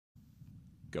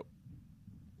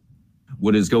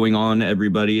What is going on,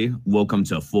 everybody? Welcome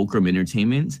to Fulcrum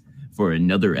Entertainment for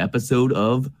another episode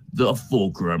of the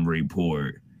Fulcrum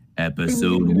Report.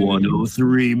 Episode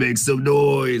 103. Make some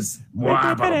noise.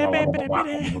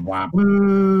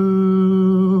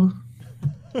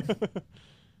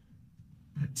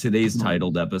 Today's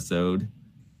titled episode,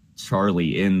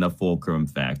 Charlie in the Fulcrum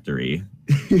Factory.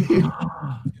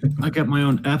 I get my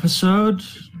own episode.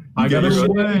 You got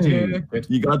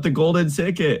the golden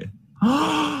ticket.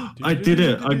 I did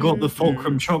it. I got the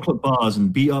Fulcrum chocolate bars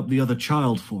and beat up the other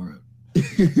child for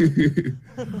it.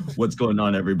 What's going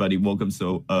on, everybody? Welcome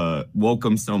so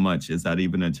much. Is that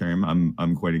even a term?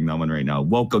 I'm quoting that one right now.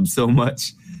 Welcome so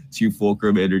much to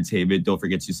Fulcrum Entertainment. Don't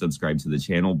forget to subscribe to the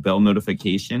channel, bell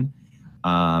notification,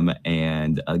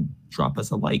 and drop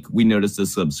us a like. We notice the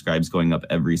subscribes going up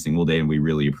every single day, and we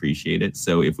really appreciate it.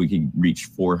 So if we can reach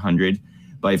 400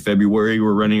 by February,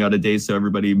 we're running out of days. So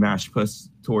everybody mash push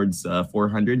towards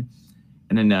 400.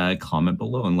 And then comment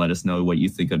below and let us know what you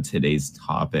think of today's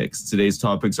topics. Today's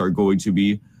topics are going to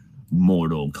be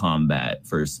Mortal Kombat.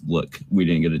 First look, we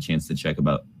didn't get a chance to check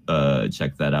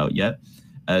that out yet.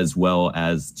 As well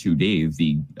as today,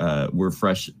 we're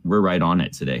right on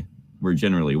it today. We're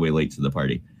generally way late to the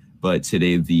party. But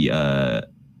today the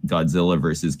Godzilla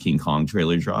versus King Kong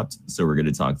trailer dropped. So we're going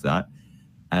to talk that.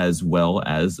 As well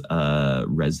as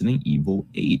Resident Evil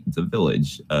 8, The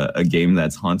Village, a game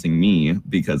that's haunting me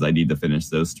because I need to finish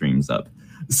those streams up.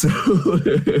 So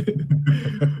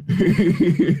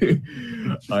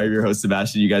I'm your host,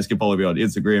 Sebastian. You guys can follow me on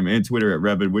Instagram and Twitter at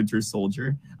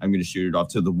RevanWinterSoldier. I'm going to shoot it off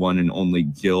to the one and only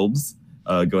Gilbs.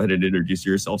 Go ahead and introduce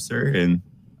yourself, sir, and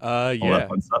all that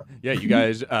fun stuff. Yeah, you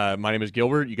guys, my name is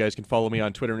Gilbert. You guys can follow me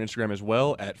on Twitter and Instagram as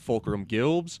well at Fulcrum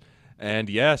Gilbs.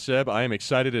 And yeah, Seb, I am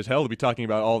excited as hell to be talking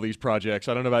about all these projects.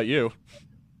 I don't know about you.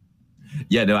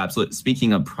 Yeah, no, absolutely.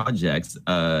 Speaking of projects,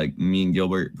 me and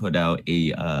Gilbert put out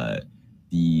the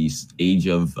Age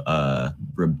of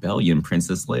Rebellion,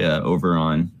 Princess Leia, over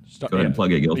on. Go ahead and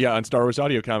plug it, Gilbert. Yeah, on Star Wars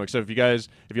Audio Comics. So if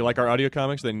you like our audio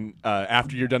comics, then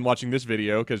after you're done watching this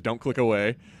video, because don't click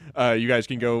away, you guys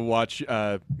can go watch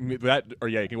that, or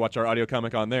yeah, you can watch our audio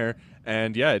comic on there.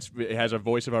 And yeah, it has a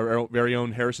voice of our very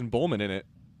own Harrison Bowman in it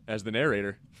as the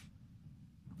narrator.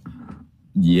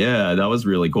 Yeah, that was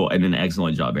really cool. And an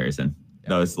excellent job, Harrison.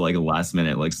 That was like a last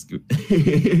minute Thank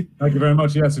you very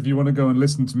much. Yes, if you want to go and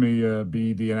listen to me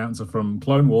be the announcer from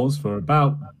Clone Wars for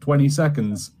about 20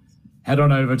 seconds, head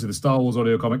on over to the Star Wars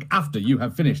audio comic after you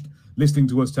have finished listening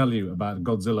to us tell you about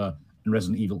Godzilla and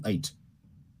Resident Evil 8.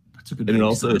 That's a good. And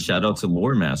also a shout out to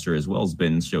Lore Master as well. Has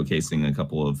been showcasing a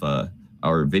couple of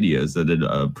our videos. That did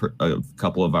a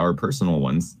couple of our personal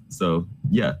ones. So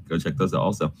yeah, go check those out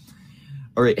also.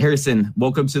 All right, Harrison,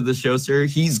 welcome to the show, sir.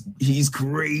 He's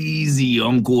crazy,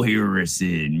 Uncle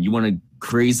Harrison. You want to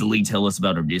crazily tell us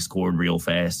about our Discord real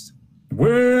fast?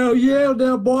 Well, yeah,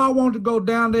 there, boy, I want to go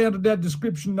down there to that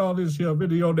description of this here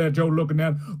video that you're looking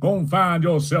at. Go and find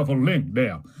yourself a link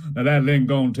there. Now, that link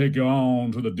gonna take you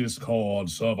on to the Discord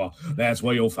server. That's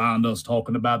where you'll find us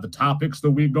talking about the topics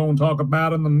that we're gonna talk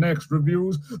about in the next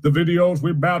reviews, the videos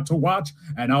we're about to watch,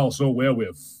 and also where we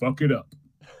fuck it up.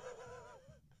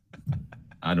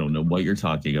 I don't know what you're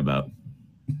talking about.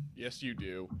 Yes, you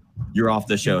do. You're off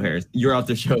the show, Harris. You're off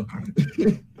the show.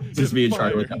 Just me and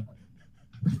Charlie.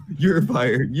 You're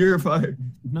fired. You're fired.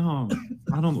 No,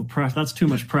 I don't press. That's too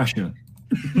much pressure.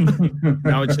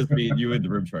 Now it's just me and you in the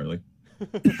room, Charlie.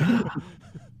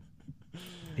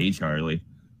 Hey, Charlie.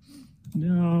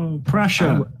 No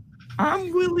pressure.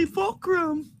 I'm Willie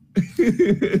Fulcrum.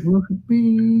 Look at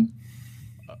me.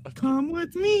 Come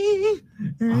with me,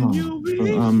 and you'll be.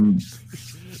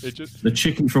 The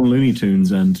chicken from Looney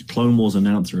Tunes and Clone Wars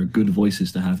announcer are good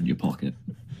voices to have in your pocket.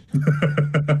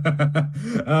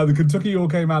 The Kentucky all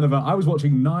came out of it. I was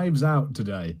watching Knives Out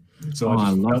today, so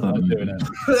I love that doing it.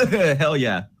 Hell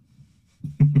yeah!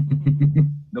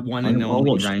 The one and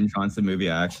only Ryan Johnson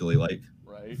movie I actually like.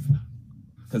 Right.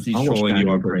 Because he's trolling you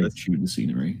on purpose. Shooting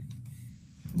scenery.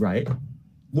 Right.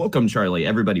 Welcome, Charlie.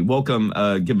 Everybody, welcome.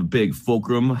 Give a big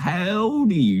Fulcrum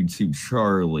howdy to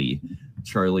Charlie.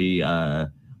 Charlie,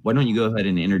 why don't you go ahead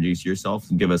and introduce yourself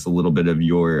and give us a little bit of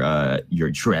your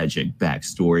tragic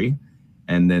backstory,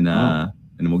 and then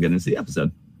we'll get into the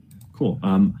episode. Cool.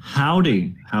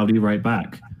 Howdy right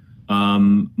back.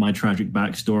 My tragic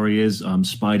backstory is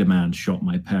Spider-Man shot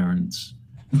my parents,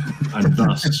 and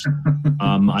thus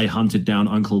I hunted down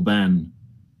Uncle Ben,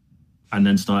 and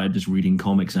then started just reading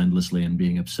comics endlessly and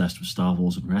being obsessed with Star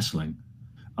Wars and wrestling.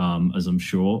 As I'm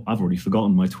sure I've already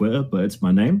forgotten my Twitter, but it's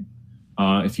my name.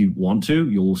 If you want to,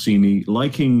 you'll see me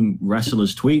liking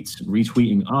wrestlers' tweets,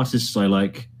 retweeting artists I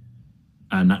like,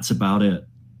 and that's about it.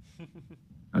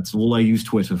 That's all I use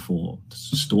Twitter for. To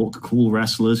stalk cool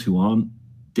wrestlers who aren't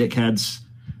dickheads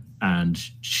and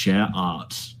share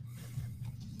art.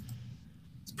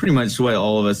 It's pretty much what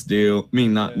all of us do. I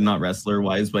mean, not wrestler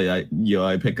wise, but I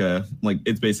pick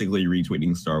it's basically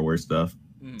retweeting Star Wars stuff.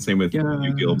 Same with you,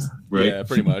 Gilbs, right? Yeah,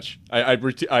 pretty much. I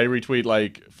retweet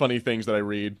like funny things that I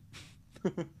read.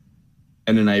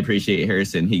 And then I appreciate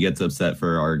Harrison. He gets upset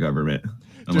for our government.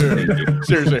 Dude,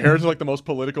 seriously, Harrison's like the most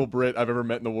political Brit I've ever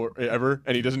met in the world ever,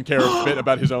 and he doesn't care a bit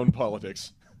about his own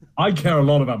politics. I care a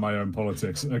lot about my own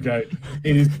politics, okay?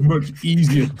 It is much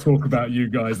easier to talk about you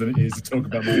guys than it is to talk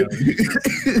about my own.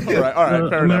 All right,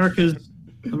 fair enough.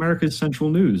 America's central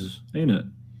news, ain't it?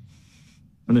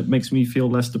 And it makes me feel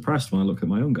less depressed when I look at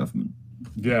my own government.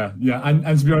 Yeah.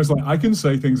 And to be honest, I can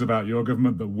say things about your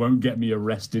government that won't get me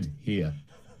arrested here.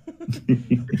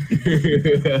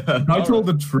 I told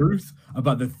the truth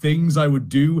about the things I would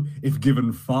do if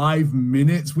given 5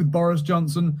 minutes with Boris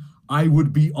Johnson. I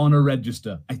would be on a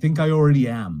register. I think I already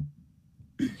am.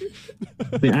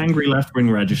 The angry left-wing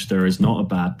register is not a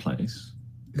bad place.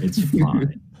 It's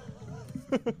fine.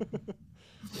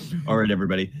 All right,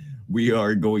 everybody. We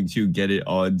are going to get it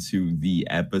on to the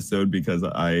episode because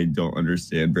I don't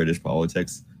understand British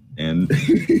politics. And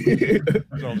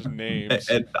all just names.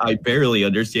 And I barely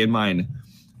understand mine.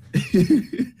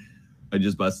 I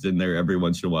just bust in there every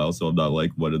once in a while, so I'm not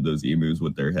like one of those emus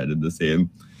with their head in the sand.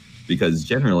 Because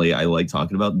generally, I like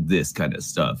talking about this kind of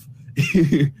stuff.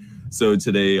 So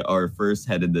today, our first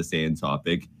head in the sand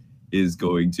topic is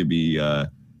going to be,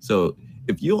 so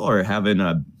if you are having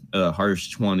a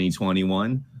harsh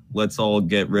 2021, let's all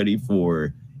get ready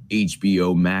for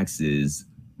HBO Max's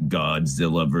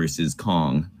Godzilla versus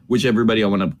Kong, which everybody, I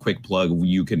want a quick plug.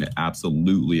 You can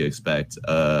absolutely expect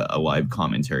a live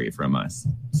commentary from us.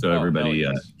 So everybody,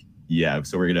 yeah,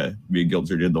 so me and Gilbs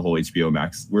are doing the whole HBO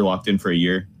Max. We're locked in for a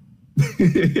year.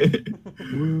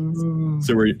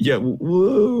 So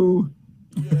woo.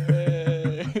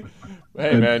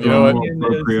 Hey man, you know what?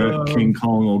 Appropriate King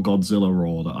Kong or Godzilla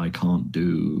roar that I can't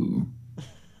do.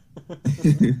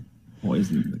 What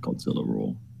isn't the Godzilla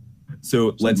roar?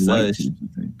 So let's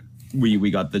we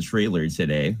got the trailer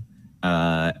today,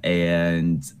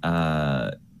 and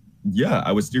yeah,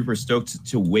 I was super stoked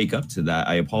to wake up to that.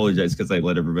 I apologize because I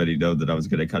let everybody know that I was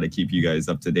going to kind of keep you guys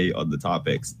up to date on the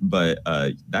topics, but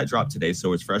that dropped today,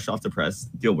 so it's fresh off the press.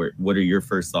 Gilbert, what are your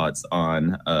first thoughts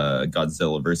on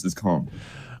Godzilla versus Kong?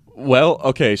 Well,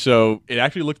 okay, so it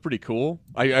actually looked pretty cool.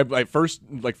 I first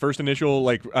initial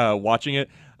watching it.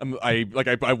 I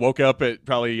woke up at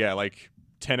probably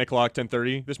 10 o'clock,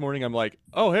 10:30 this morning. I'm like,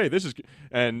 oh hey, this is,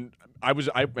 and I mean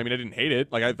I didn't hate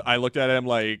it. Like I looked at it, I'm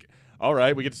like, all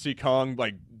right, we get to see Kong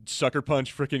like sucker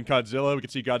punch freaking Godzilla. We could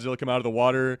see Godzilla come out of the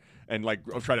water and like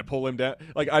try to pull him down.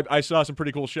 Like I saw some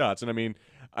pretty cool shots, and I mean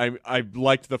I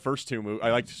liked the first two movies.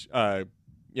 I liked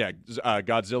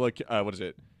Godzilla. What is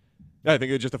it? Yeah, I think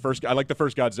it was just the first. I liked the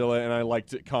first Godzilla, and I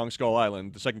liked Kong Skull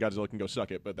Island. The second Godzilla can go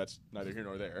suck it, but that's neither here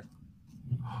nor there.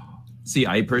 See,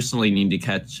 I personally need to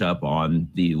catch up on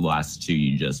the last two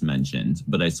you just mentioned,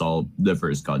 but I saw the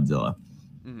first Godzilla.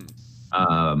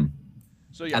 Mm-hmm.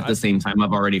 So yeah, at the same time,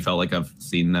 I've already felt like I've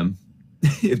seen them,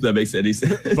 if that makes any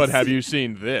sense. But have you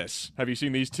seen this? Have you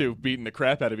seen these two beating the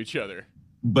crap out of each other?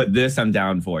 But this I'm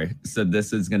down for. So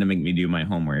this is going to make me do my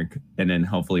homework. And then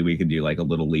hopefully we could do like a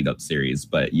little lead up series.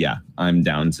 But yeah, I'm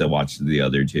down to watch the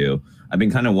other two. I've been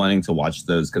kind of wanting to watch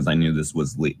those because I knew this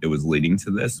was it was leading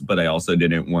to this. But I also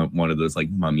didn't want one of those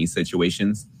like mummy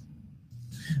situations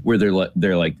where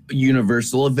they're like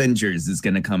Universal Avengers is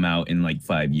going to come out in like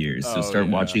 5 years. So start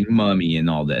watching Mummy and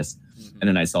all this. Mm-hmm. And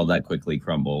then I saw that quickly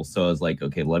crumble. So I was like,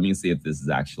 okay, let me see if this is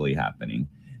actually happening.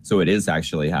 So it is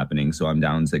actually happening. So I'm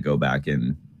down to go back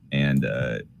and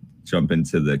jump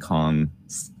into the Kong,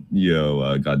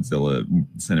 Godzilla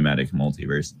cinematic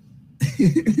multiverse.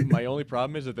 My only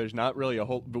problem is that there's not really a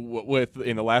whole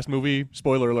in the last movie.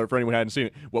 Spoiler alert for anyone who hadn't seen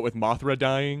it. What with Mothra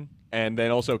dying, and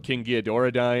then also King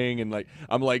Ghidorah dying, and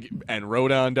and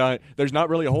Rodan dying. There's not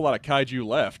really a whole lot of kaiju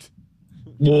left.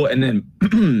 Well, and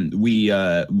then we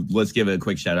let's give a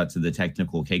quick shout out to the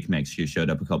technical cake mix who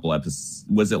showed up a couple episodes.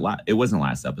 Was it? It wasn't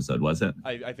last episode, was it?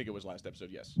 I think it was last episode.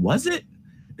 Yes. Was it?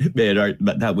 Man,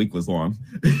 but that week was long.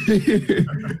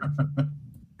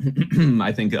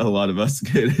 I think a lot of us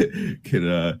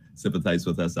could sympathize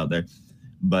with us out there.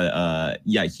 But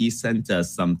yeah, he sent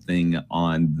us something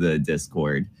on the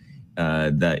Discord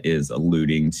that is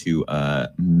alluding to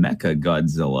Mecha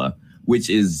Godzilla, which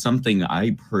is something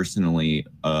I personally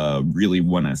really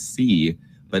want to see,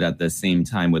 but at the same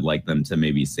time would like them to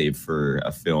maybe save for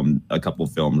a couple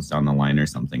films down the line or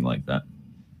something like that.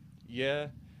 Yeah.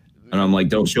 And I'm like,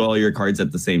 don't show all your cards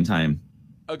at the same time.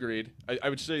 Agreed. I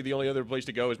would say the only other place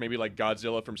to go is maybe like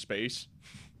Godzilla from space,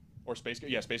 or Space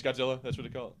Godzilla. That's what they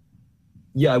call it.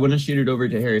 Yeah, I want to shoot it over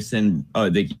to Harrison.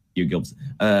 Oh, thank you, Gilbs.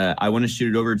 I want to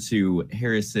shoot it over to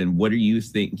Harrison. What are you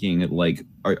thinking? Like,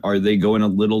 are they going a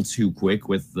little too quick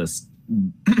with this,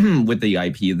 with the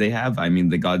IP they have? I mean,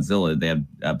 the Godzilla, they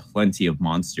have plenty of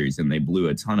monsters, and they blew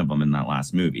a ton of them in that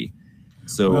last movie.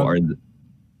 So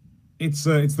it's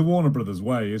the Warner Brothers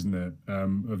way, isn't it?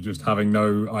 Of just having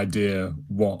no idea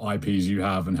what IPs you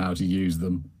have and how to use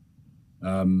them.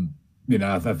 You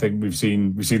know, I think we've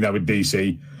seen that with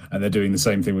DC. And they're doing the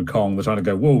same thing with Kong. They're trying to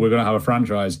go, whoa, we're going to have a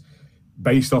franchise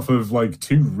based off of like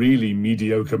 2 really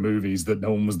mediocre movies that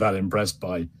no one was that impressed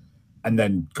by. And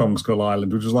then Kong Skull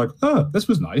Island, which was like, oh, this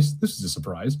was nice. This is a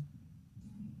surprise.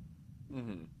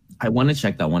 Mm-hmm. I want to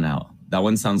check that one out. That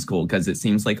one sounds cool because it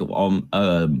seems like I'm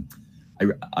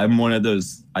one of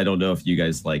those, I don't know if you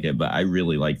guys like it, but I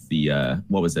really like the,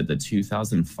 what was it, the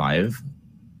 2005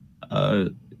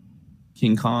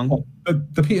 King Kong? Oh,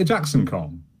 the Peter Jackson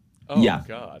Kong. Oh, yeah.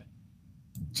 God.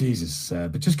 Jesus,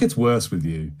 Seb, it just gets worse with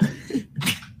you.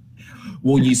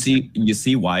 Well, you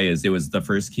see why is it was the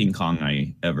first King Kong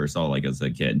I ever saw like as a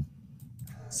kid.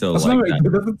 So that's like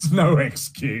that's no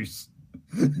excuse.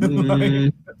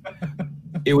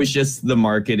 It was just the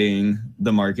marketing,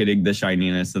 the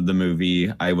shininess of the movie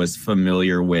I was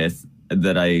familiar with,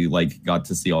 that I like got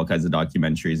to see all kinds of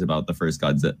documentaries about the first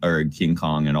Godzilla or King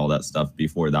Kong and all that stuff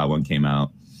before that one came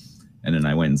out. And then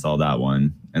I went and saw that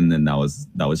one, and then that was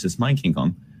just my King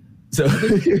Kong. So,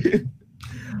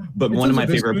 but one of my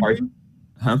favorite parts.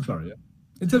 Huh? Sorry. Yeah.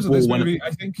 In terms of this movie, I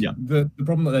think the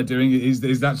problem that they're doing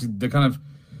is actually they're kind of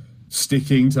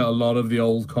sticking to a lot of the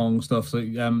old Kong stuff. So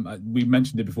we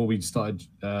mentioned it before we started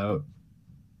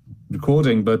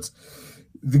recording, but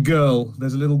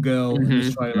there's a little girl in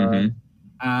this trailer,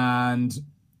 and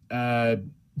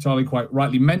Charlie quite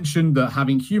rightly mentioned that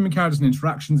having human characters and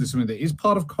interactions is something that is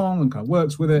part of Kong and kind of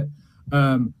works with it.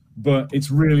 But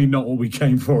it's really not what we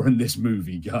came for in this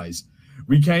movie, guys.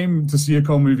 We came to see a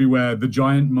Kong movie where the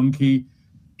giant monkey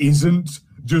isn't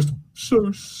just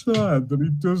so sad that he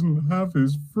doesn't have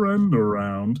his friend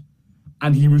around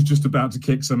and he was just about to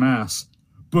kick some ass.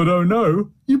 But oh no,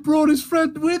 he brought his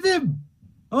friend with him.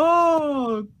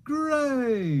 Oh,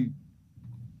 great.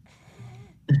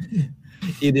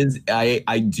 It is.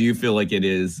 I do feel like it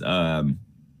is,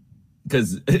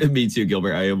 because me too,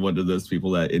 Gilbert. I am one of those people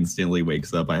that instantly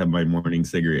wakes up. I have my morning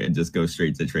cigarette and just go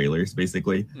straight to trailers,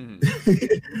 basically.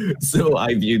 So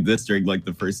I viewed this during like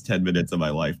the first 10 minutes of my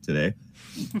life today,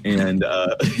 and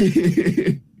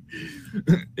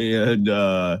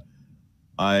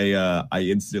I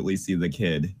instantly see the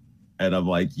kid, and I'm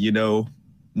like, you know,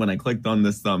 when I clicked on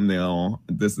this thumbnail,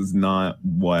 this is not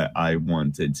what I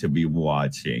wanted to be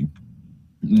watching.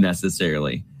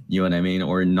 Necessarily, you know what I mean,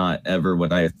 or not ever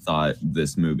what I thought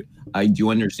this movie. I do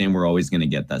understand we're always going to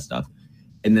get that stuff,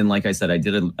 and then like I said, I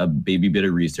did a baby bit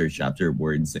of research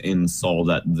afterwards and saw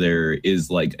that there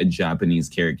is like a Japanese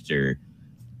character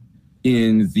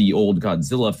in the old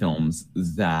Godzilla films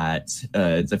that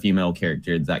it's a female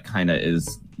character that kind of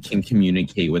can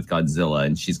communicate with Godzilla,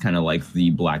 and she's kind of like the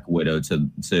Black Widow to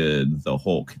the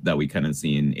Hulk that we kind of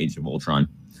see in Age of Ultron.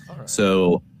 Right.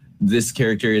 So this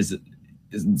character is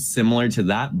similar to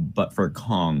that, but for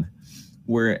Kong.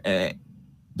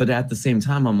 But at the same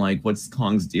time, I'm like, what's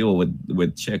Kong's deal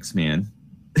with chicks, man?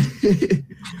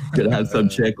 Could have some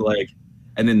chick like,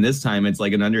 and then this time it's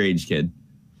like an underage kid.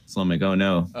 So I'm like, oh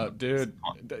no, dude,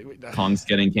 Kong's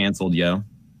getting canceled, yo.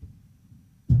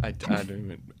 I don't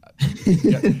even.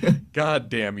 God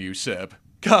damn you, Seb.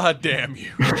 God damn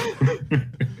you.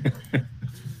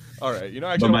 All right, you know,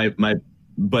 actually,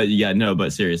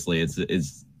 but seriously,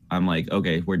 it's. I'm like,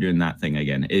 okay, we're doing that thing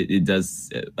again. It does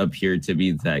appear to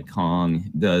be that Kong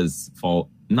does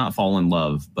not fall in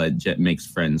love, but makes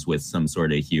friends with some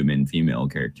sort of human female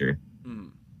character.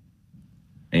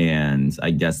 And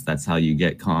I guess that's how you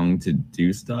get Kong to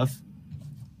do stuff.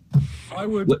 I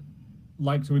would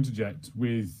like to interject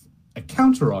with a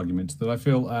counter argument that I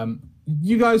feel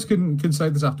you guys can say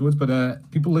this afterwards,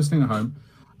 but people listening at home,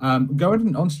 go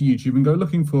onto YouTube and go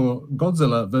looking for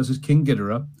Godzilla versus King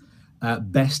Ghidorah.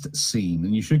 Best scene,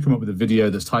 and you should come up with a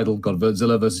video that's titled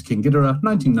Godzilla versus King Ghidorah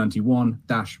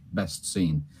 1991-best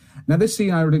scene. Now this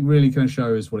scene I really kind of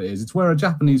shows what it is. It's where a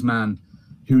Japanese man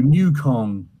who knew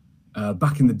Kong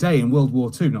back in the day in World War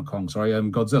II, not Kong, sorry,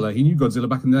 Godzilla. He knew Godzilla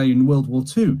back in the day in World War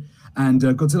II, and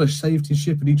Godzilla saved his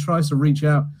ship, and he tries to reach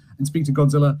out and speak to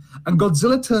Godzilla, and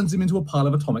Godzilla turns him into a pile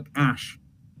of atomic ash.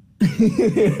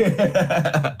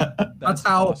 That's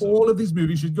how awesome. All of these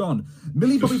movies should have gone.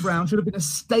 Millie Bobby Brown should have been a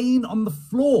stain on the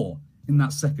floor in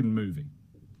that second movie.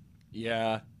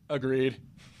 Yeah, agreed.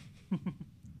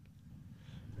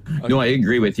 No, I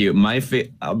agree with you. My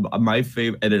favorite,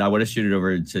 and then I want to shoot it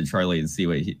over to Charlie and see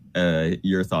what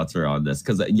your thoughts are on this.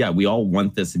 Because yeah, we all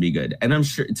want this to be good, and I'm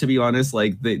sure, to be honest,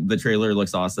 like the trailer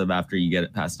looks awesome after you get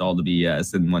it past all the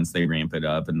BS, and once they ramp it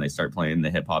up and they start playing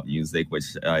the hip hop music, which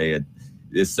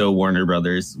is so Warner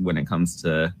Brothers when it comes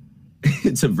to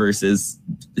to versus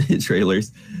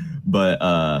trailers,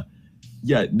 but.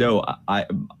 Yeah, no,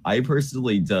 I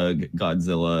personally dug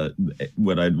Godzilla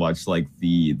when I'd watch like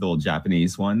the old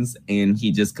Japanese ones, and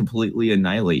he just completely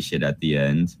annihilates shit at the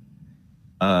end.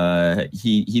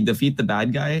 He defeat the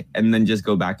bad guy and then just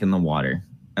go back in the water,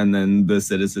 and then the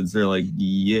citizens are like,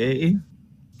 "Yay!"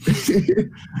 That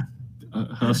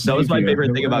was my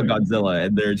favorite thing about Godzilla,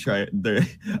 and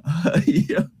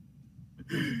yeah.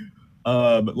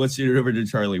 Let's shoot it over to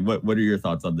Charlie. What are your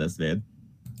thoughts on this, man?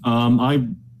 I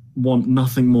want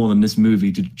nothing more than this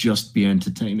movie to just be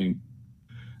entertaining,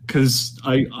 because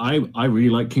I really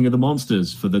like King of the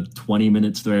Monsters. For the 20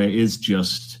 minutes there is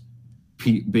just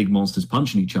big monsters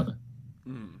punching each other.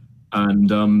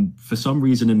 And for some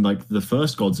reason in like the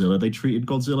first Godzilla, they treated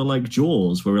Godzilla like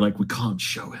Jaws, where we're like, we can't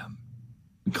show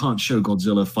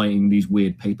Godzilla fighting these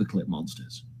weird paperclip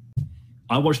monsters.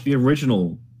 I watched the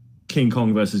original King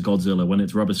Kong versus Godzilla when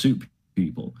it's rubber suit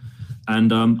people.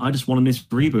 And I just wanted this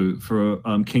reboot for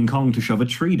King Kong to shove a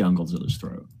tree down Godzilla's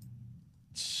throat.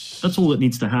 That's all that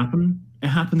needs to happen. It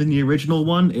happened in the original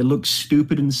one. It looks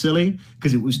stupid and silly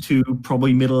because it was two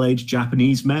probably middle-aged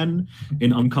Japanese men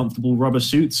in uncomfortable rubber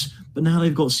suits. But now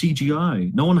they've got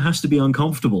CGI. No one has to be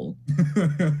uncomfortable.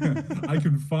 I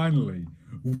can finally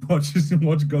watch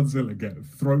Godzilla get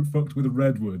throat fucked with a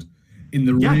redwood in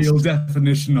the real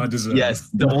definition I deserve. Yes,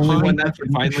 the only one that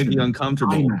can finally be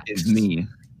uncomfortable is me.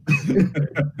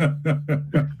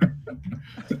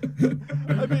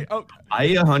 I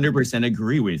 100%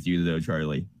 agree with you though,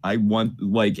 Charlie. I want,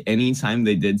 like, anytime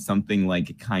they did something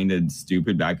like kind of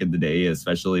stupid back in the day,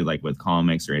 especially like with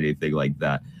comics or anything like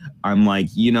that, I'm like,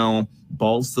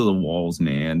 balls to the walls,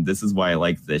 man. This is why I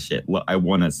like this shit. Well, I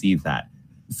want to see that.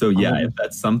 So yeah, if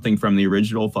that's something from the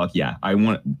original, fuck yeah.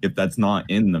 If that's not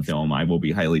in the film, I will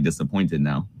be highly disappointed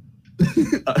now.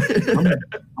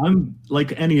 I'm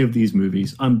like any of these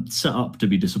movies, I'm set up to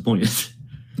be disappointed.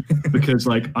 Because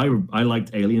like I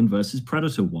liked Alien versus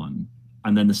Predator 1,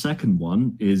 and then the second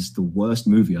one is the worst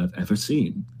movie I've ever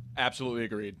seen. Absolutely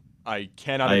agreed. I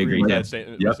cannot agree with that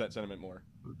sentiment more.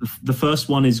 The first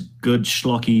one is good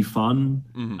schlocky fun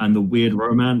and the weird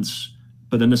romance,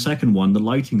 but then the second one, the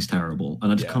lighting's terrible,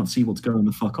 and I just can't see what's going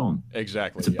the fuck on.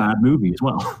 Exactly. It's a bad movie as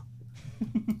well.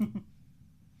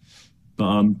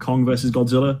 But Kong versus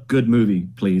Godzilla, good movie,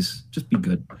 please. Just be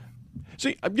good.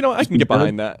 See, I can get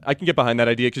behind that. I can get behind that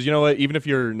idea because you know what? Even if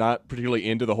you're not particularly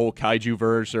into the whole kaiju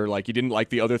verse, or like you didn't like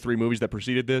the other three movies that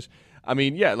preceded this, I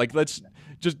mean, yeah, like let's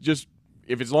just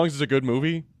if as long as it's a good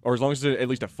movie, or as long as it's at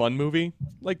least a fun movie,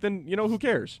 like then who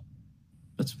cares?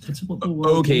 That's what the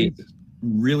world is.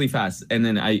 Really fast, and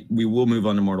then we will move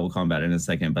on to Mortal Kombat in a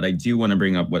second. But I do want to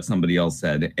bring up what somebody else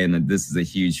said, and this is a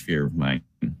huge fear of mine,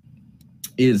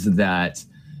 is that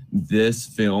this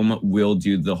film will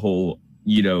do the whole,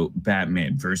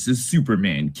 Batman versus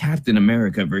Superman, Captain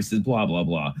America versus blah, blah,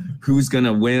 blah. Who's going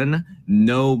to win?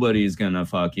 Nobody's going to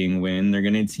fucking win. They're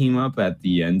going to team up at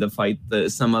the end to fight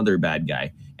some other bad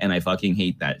guy. And I fucking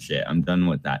hate that shit. I'm done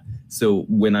with that. So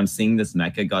when I'm seeing this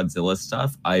Mecha Godzilla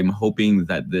stuff, I'm hoping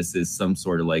that this is some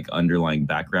sort of like underlying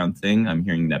background thing. I'm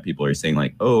hearing that people are saying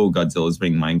like, oh, Godzilla's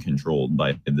being mind controlled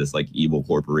by this like evil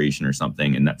corporation or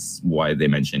something. And that's why they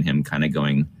mention him kind of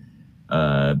going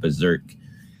berserk.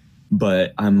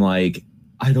 But I'm like,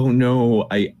 I don't know.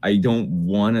 I don't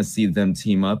want to see them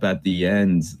team up at the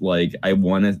end. Like,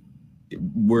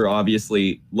 we're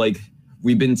obviously like,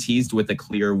 we've been teased with a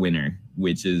clear winner,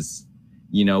 which is,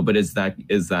 but is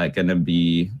that going to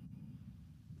be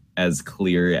as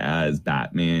clear as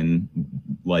Batman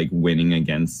like winning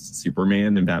against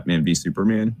Superman and Batman v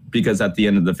Superman? Because at the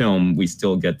end of the film, we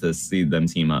still get to see them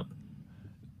team up.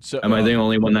 So am I the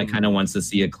only one that kind of wants to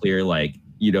see a clear, like,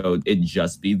 it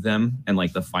just be them, and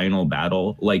like the final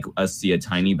battle, like us see a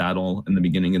tiny battle in the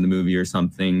beginning of the movie or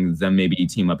something, then maybe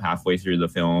team up halfway through the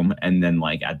film, and then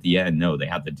like at the end, no, they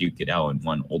have to duke it out in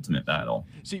one ultimate battle.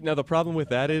 See, now the problem with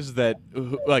that is that,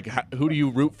 like, who do you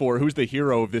root for? Who's the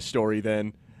hero of this story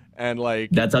then? And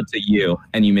like, that's up to you,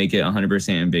 and you make it 100%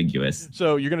 ambiguous.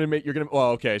 So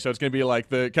okay, so it's gonna be like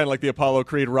the kind of like the Apollo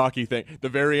Creed Rocky thing. The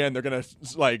very end, they're gonna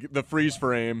like the freeze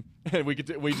frame, and we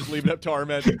just leave it up to our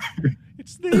men.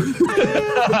 It's the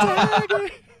dagger.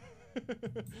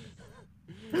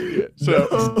 Yeah,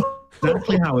 so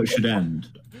exactly how it should end.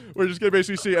 We're just gonna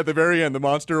basically see at the very end the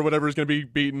monster or whatever is gonna be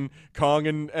beaten. Kong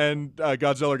and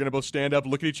Godzilla are gonna both stand up,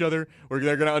 look at each other.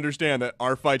 They're gonna understand that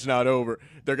our fight's not over.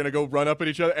 They're gonna go run up at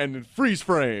each other and freeze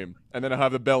frame, and then I'll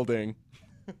have the bell ding.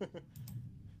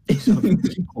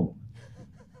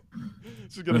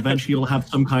 And eventually you'll have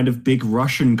some kind of big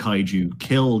Russian kaiju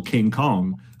kill King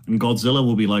Kong, and Godzilla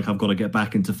will be like, I've got to get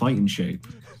back into fighting shape.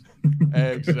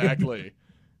 Exactly.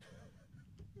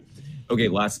 Okay,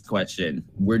 last question.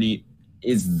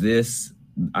 Is this,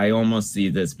 I almost see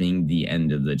this being the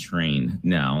end of the train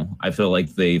now. I feel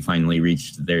like they finally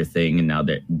reached their thing, and now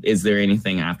is there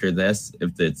anything after this?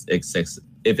 If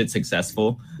it's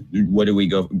successful, what do we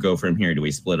go from here? Do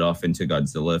we split off into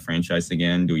Godzilla franchise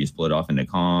again? Do we split off into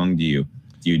Kong? Do you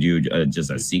do just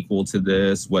a sequel to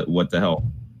this? What the hell?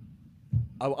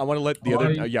 I want to let the other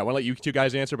I want to let you two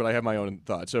guys answer, but I have my own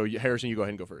thoughts. So Harrison, you go ahead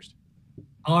and go first.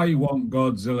 I want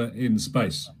Godzilla in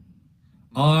space.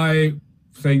 I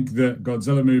think that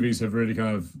Godzilla movies have really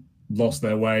kind of lost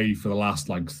their way for the last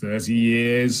like 30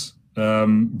 years.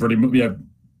 Pretty much, yeah.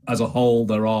 As a whole,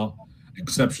 there are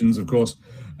exceptions, of course,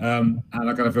 and I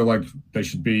kind of feel like they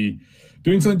should be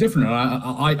doing something different.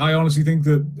 I honestly think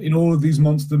that in all of these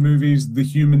monster movies, the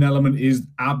human element is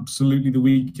absolutely the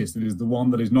weakest. It is the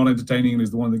one that is not entertaining and is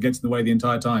the one that gets in the way the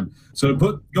entire time. So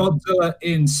put Godzilla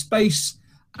in space,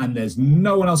 and there's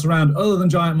no one else around other than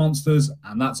giant monsters,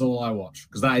 and that's all I watch,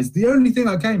 because that is the only thing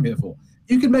I came here for.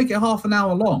 You can make it half an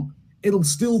hour long. It'll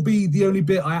still be the only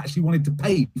bit I actually wanted to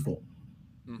pay for.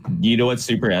 You know what's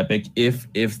super epic? If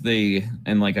they,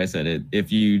 and like I said,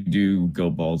 if you do go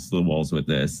balls to the walls with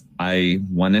this, I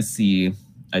want to see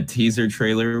a teaser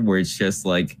trailer where it's just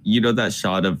like, that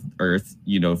shot of Earth,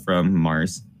 from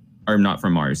Mars, or not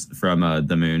from Mars, from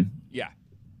the moon. Yeah.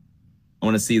 I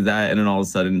want to see that, and then all of a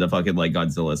sudden the fucking like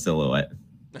Godzilla silhouette,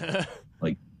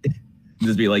 like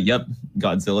just be like, "Yep,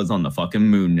 Godzilla's on the fucking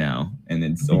moon now," and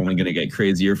it's only gonna get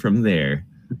crazier from there.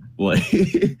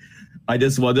 Like, I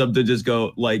just want them to just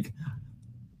go like,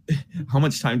 how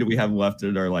much time do we have left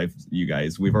in our life, you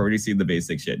guys? We've already seen the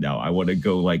basic shit now. I want to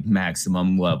go like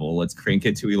maximum level. Let's crank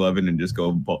it to 11 and just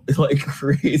go like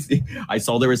crazy. I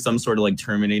saw there was some sort of like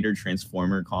Terminator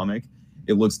Transformer comic.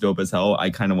 It looks dope as hell.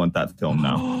 I kind of want that film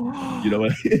now. You know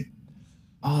what?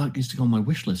 Oh, that needs to go on my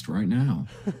wish list right now.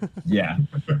 Yeah.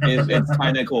 It's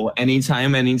kind of cool.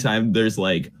 Anytime there's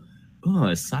like,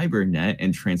 Cybernet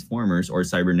and Transformers, or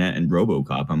Cybernet and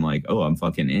RoboCop, I'm like, I'm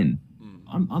fucking in.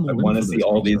 I want to see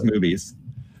all these movies.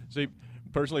 See,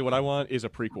 personally, what I want is a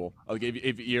prequel. Like,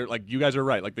 if you're like, you guys are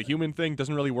right. Like, the human thing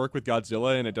doesn't really work with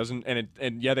Godzilla, and it doesn't,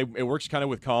 it works kind of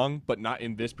with Kong, but not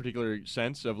in this particular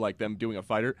sense of like them doing a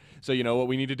fighter. So you know what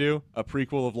we need to do? A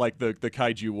prequel of like the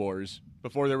kaiju wars.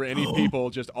 Before there were any people,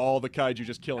 just all the kaiju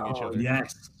just killing each other.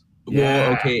 Yes. Yeah.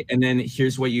 Well, okay, and then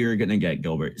here's what you're gonna get,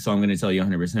 Gilbert. So I'm gonna tell you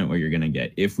 100% what you're gonna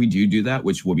get. If we do that,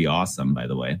 which will be awesome, by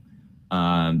the way,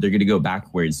 they're gonna go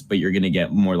backwards, but you're gonna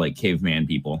get more like caveman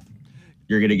people.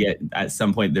 You're gonna get, at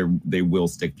some point they will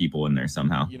stick people in there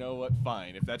somehow. You know what?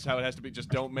 Fine. If that's how it has to be, just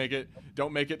don't make it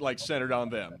like centered on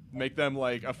them. Make them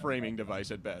like a framing device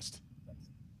at best.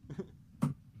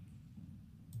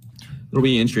 It'll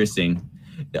be interesting.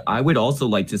 I would also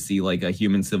like to see like a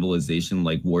human civilization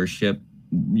like worship,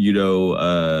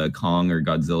 Kong or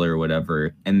Godzilla or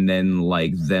whatever, and then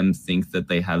like them think that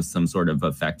they have some sort of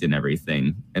effect in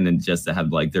everything, and then just to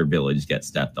have like their village get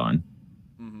stepped on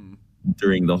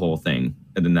during the whole thing,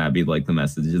 and then that'd be like the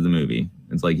message of the movie.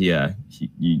 It's like, yeah,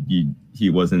 he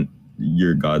wasn't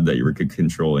your god that you were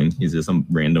controlling. He's just some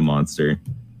random monster,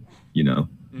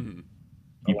 Mm-hmm.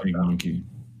 Big monkey.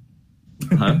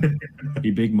 Huh?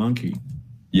 Big monkey.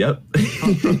 Yep.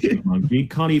 Can't trust big monkey.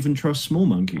 Can't even trust small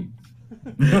monkey.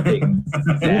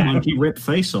 Small monkey rip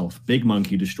face off. Big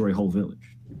monkey destroy whole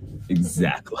village.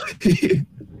 Exactly.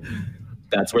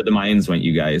 That's where the Mayans went,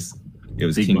 you guys. It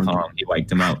was big King monkey. Kong. He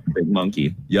wiped him out. Big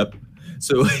monkey. Yep.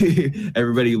 So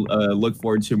everybody look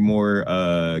forward to more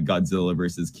Godzilla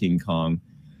versus King Kong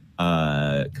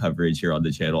coverage here on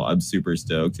the channel. I'm super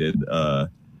stoked, and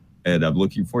I'm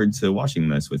looking forward to watching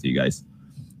this with you guys.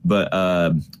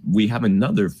 But we have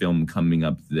another film coming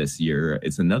up this year.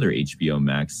 It's another HBO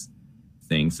Max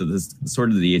thing. So this is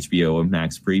sort of the HBO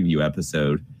Max preview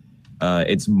episode.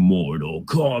 It's Mortal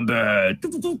Kombat.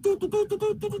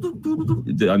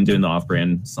 I'm doing the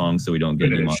off-brand song so we don't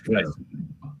get any monetized.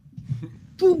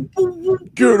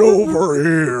 Get over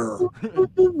here.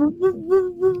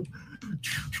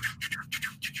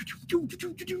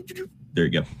 There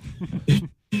you go.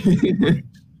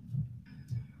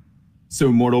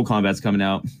 So Mortal Kombat's coming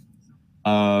out.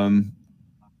 I'm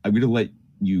gonna let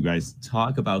you guys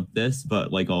talk about this,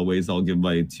 but like always, I'll give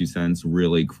my 2 cents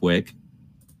really quick.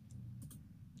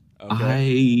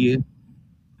 Okay.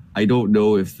 I don't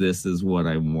know if this is what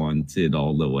I wanted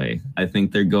all the way. I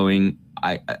think they're going.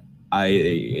 I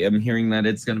am hearing that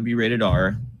it's going to be rated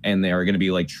R, and they are going to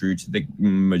be like true to the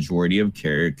majority of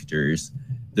characters.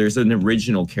 There's an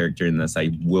original character in this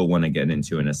I will want to get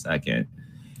into in a second,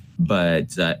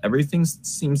 but everything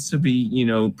seems to be, you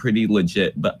know, pretty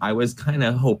legit. But I was kind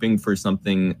of hoping for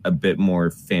something a bit more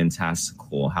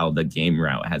fantastical, how the game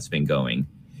route has been going,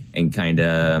 and kind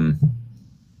of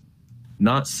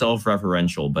not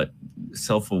self-referential, but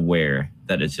self-aware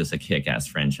that it's just a kick-ass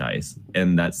franchise.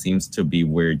 And that seems to be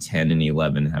where 10 and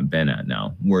 11 have been at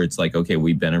now, where it's like, okay,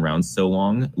 we've been around so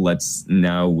long, let's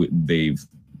now they've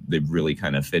really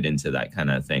kind of fit into that kind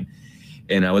of thing.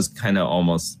 And I was kind of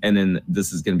almost, and then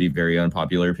this is going to be very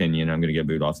unpopular opinion, I'm going to get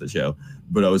booed off the show,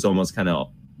 but I was almost kind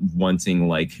of wanting,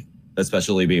 like,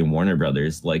 especially being Warner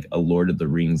Brothers, like a Lord of the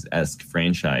Rings-esque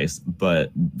franchise,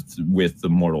 but with the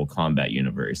Mortal Kombat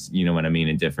universe. You know what I mean?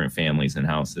 And different families and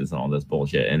houses and all this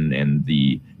bullshit, and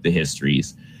the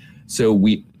histories. So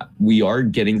we are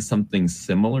getting something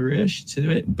similar-ish to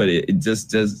it, but it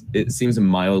just does. It seems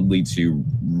mildly too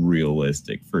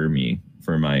realistic for me,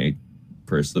 for my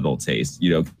personal taste. You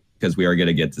know, because we are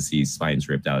gonna get to see spines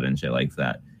ripped out and shit like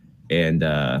that, and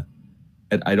I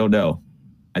don't know.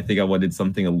 I think I wanted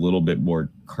something a little bit more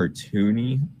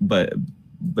cartoony, but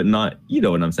not, you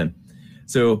know what I'm saying.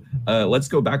 So let's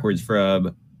go backwards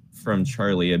from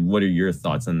Charlie. And what are your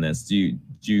thoughts on this? Do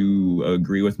you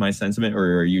agree with my sentiment,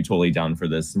 or are you totally down for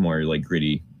this more like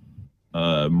gritty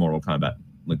Mortal Kombat,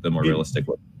 like the more realistic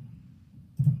one?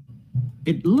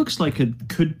 It looks like it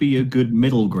could be a good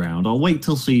middle ground. I'll wait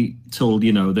till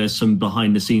you know there's some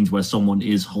behind the scenes where someone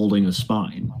is holding a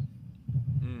spine.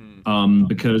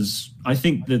 Because I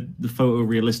think that the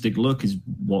photorealistic look is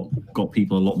what got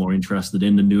people a lot more interested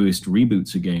in the newest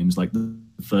reboots of games. Like the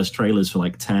first trailers for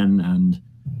like 10 and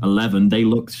 11, they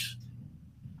looked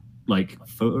like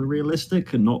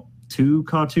photorealistic and not too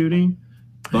cartoony.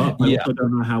 But I also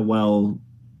don't know how well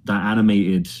that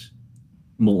animated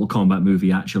Mortal Kombat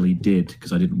movie actually did,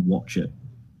 because I didn't watch it.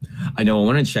 I know. I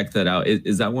want to check that out.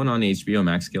 Is that one on HBO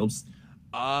Max, Gilbs?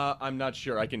 I'm not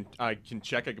sure. I can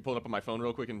check. I can pull it up on my phone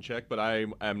real quick and check, but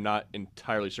I'm not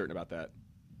entirely certain about that.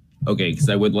 Okay, because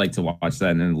I would like to watch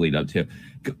that and then lead up to.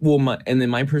 Well, and then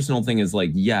my personal thing is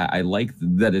like, yeah, I like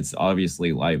that it's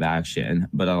obviously live action,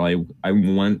 but I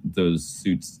want those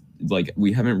suits. Like,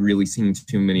 we haven't really seen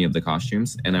too many of the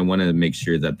costumes, and I want to make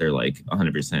sure that they're like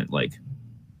 100% like.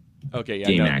 Okay,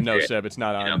 yeah, no, Seb, it's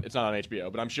not on HBO,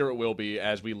 but I'm sure it will be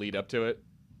as we lead up to it.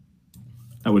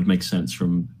 That would make sense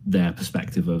from their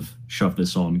perspective of shove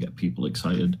this on, get people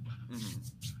excited.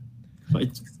 But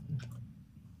it's,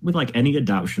 with like any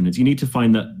adaptation, you need to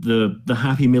find that the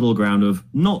happy middle ground of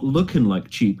not looking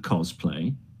like cheap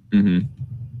cosplay,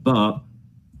 but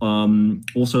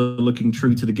also looking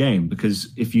true to the game.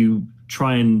 Because if you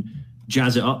try and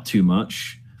jazz it up too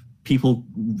much, people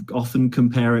often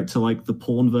compare it to like the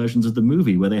porn versions of the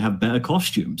movie where they have better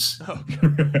costumes.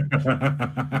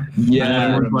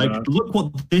 Yeah, and like, look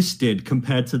what this did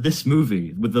compared to this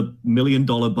movie with a $1 million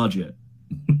budget.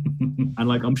 And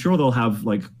like, I'm sure they'll have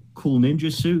like cool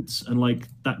ninja suits, and like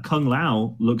that Kung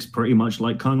Lao looks pretty much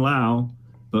like Kung Lao,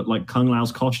 but like Kung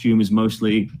Lao's costume is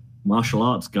mostly martial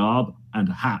arts garb and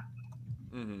a hat.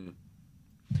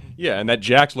 Yeah, and that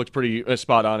Jax looks pretty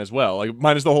spot on as well. Like,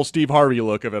 minus the whole Steve Harvey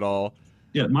look of it all.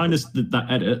 Yeah, minus that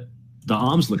edit. The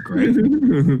arms look great.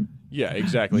 Yeah,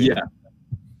 exactly. Yeah.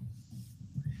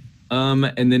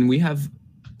 And then we have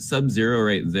Sub-Zero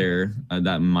right there.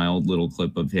 That mild little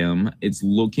clip of him. It's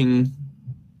looking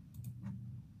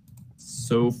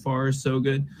so far so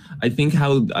good. I think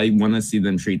how I want to see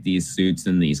them treat these suits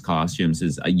and these costumes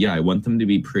is, I want them to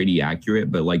be pretty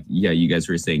accurate, but like, yeah, you guys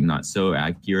were saying not so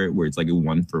accurate where it's like a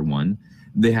 1-for-1.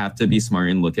 They have to be smart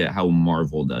and look at how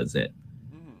Marvel does it.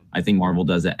 I think Marvel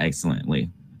does it excellently,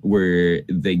 where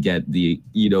they get the,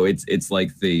 you know, it's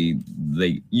like they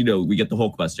you know, we get the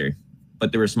Hulkbuster,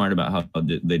 but they were smart about how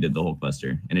they did the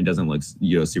Hulkbuster, and it doesn't look,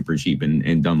 you know, super cheap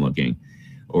and dumb looking.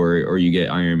 Or you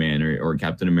get Iron Man or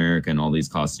Captain America and all these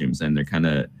costumes, and they're kind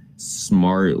of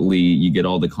smartly, you get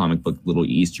all the comic book little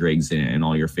Easter eggs and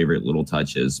all your favorite little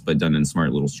touches, but done in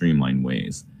smart little streamlined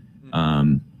ways. I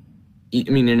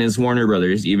mean, and as Warner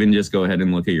Brothers, even just go ahead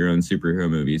and look at your own superhero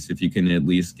movies. If you can at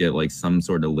least get like some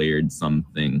sort of layered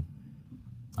something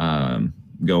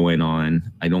going on,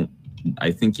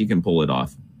 I think you can pull it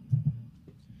off.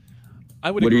 I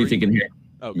would What agree. are you thinking here?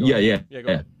 Oh, yeah. Go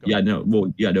ahead. No,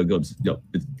 go.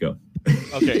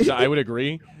 Okay, so I would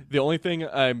agree The only thing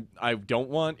I don't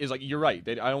want is like you're right.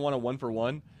 I don't want a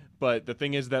 1-for-1. But the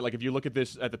thing is that like if you look at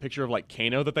the picture of like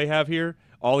Kano that they have here,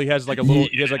 all he has is like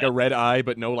he has like a red eye,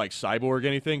 but no like cyborg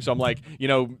anything. So I'm like,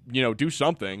 do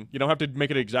something. You don't have to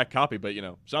make it an exact copy, but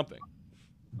something.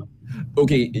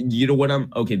 Okay, you know what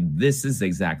okay, this is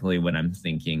exactly what I'm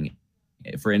thinking.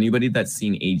 For anybody that's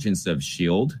seen Agents of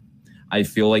S.H.I.E.L.D., I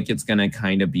feel like it's gonna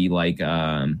kind of be like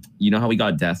you know how we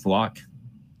got Deathlock?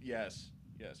 Yes.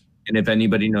 And if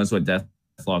anybody knows what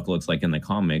Deathlock looks like in the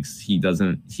comics,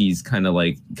 he's kind of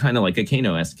like a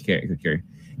Kano-esque character.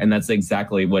 And that's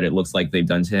exactly what it looks like they've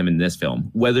done to him in this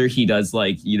film. Whether he does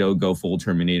like, go full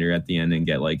Terminator at the end and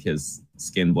get like his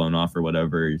skin blown off or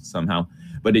whatever somehow.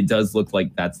 But it does look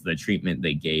like that's the treatment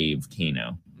they gave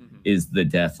Kano, is the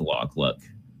Deathlock look.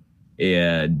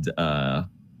 And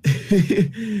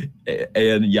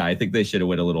and yeah, I think they should have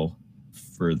went a little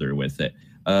further with it.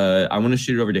 I want to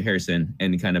shoot it over to Harrison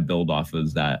and kind of build off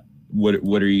of that.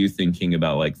 What are you thinking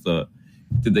about? Like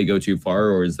did they go too far,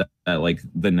 or is that like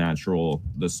the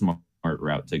smart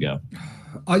route to go?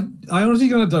 I honestly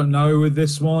kind of don't know with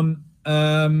this one.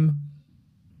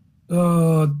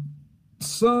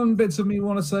 Some bits of me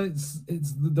want to say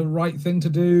it's the right thing to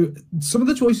do. Some of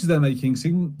the choices they're making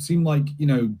seem like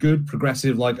good,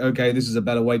 progressive. Like, okay, this is a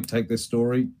better way to take this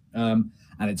story, and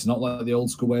it's not like the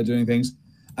old school way of doing things.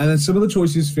 And then some of the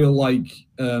choices feel like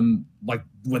when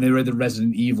they were the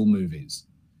Resident Evil movies.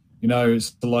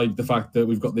 It's like the fact that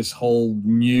we've got this whole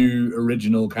new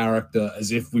original character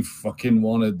as if we fucking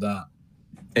wanted that.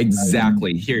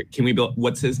 Exactly. Here, can we build?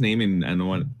 What's his name? And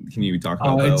what can you talk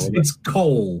about? It's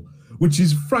Cole, which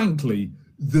is frankly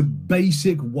the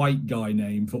basic white guy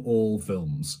name for all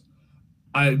films.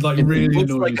 He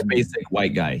looks like a basic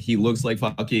white guy. He looks like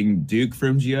fucking Duke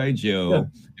from G.I. Joe,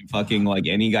 and fucking like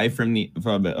any guy from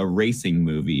a racing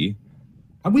movie.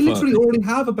 And we literally already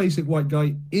have a basic white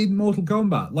guy in Mortal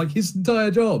Kombat. Like his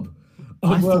entire job.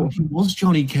 I thought he was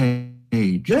Johnny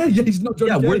Cage. Yeah, he's not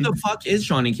Johnny Cage. Where the fuck is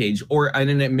Johnny Cage? Or I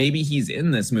don't know, maybe he's in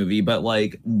this movie, but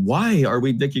like, why are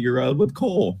we dicking around with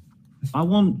Cole? I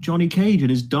want Johnny Cage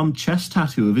and his dumb chest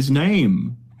tattoo of his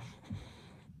name.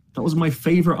 That was my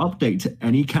favorite update to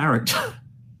any character.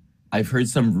 I've heard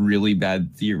some really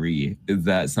bad theory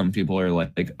that some people are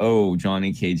like, oh,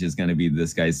 Johnny Cage is going to be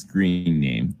this guy's screen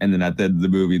name. And then at the end of the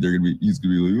movie, he's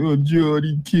going to be like, oh,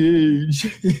 Johnny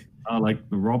Cage. Like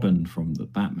the Robin from the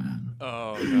Batman.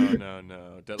 Oh, no.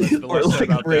 Or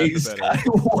like Ray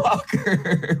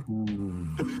Skywalker.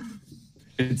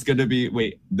 It's going to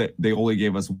be, they only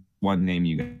gave us one name,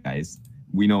 you guys.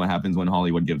 We know what happens when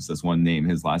Hollywood gives us one name.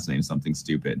 His last name's something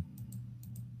stupid.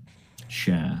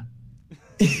 Cher.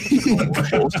 Get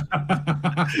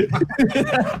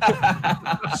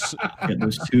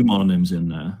those two mononyms in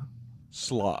there.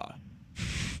 Slaw.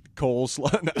 Cole Slaw.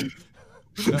 No.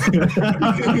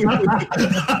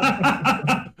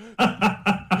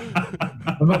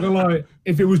 I'm not gonna lie.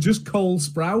 If it was just Cole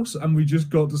Sprouse and we just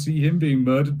got to see him being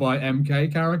murdered by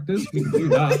MK characters, we could do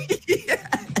that.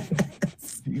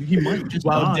 Yes. He might just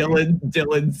die.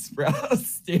 Dylan Sprouse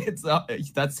stands up.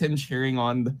 That's him cheering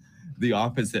on the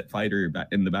opposite fighter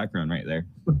in the background right there.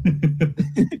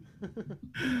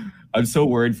 I'm so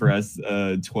worried for us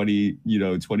 26,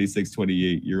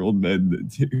 28-year-old men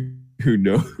who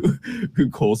know who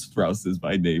Cole Sprouse is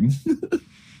by name.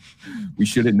 We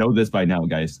shouldn't know this by now,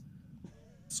 guys.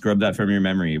 Scrub that from your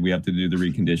memory. We have to do the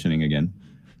reconditioning again.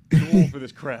 Too old for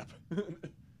this crap.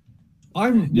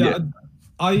 I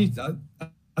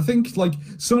think like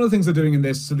some of the things they're doing in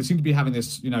this, so they seem to be having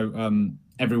this,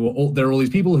 everyone, there are all these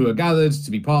people who are gathered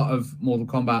to be part of Mortal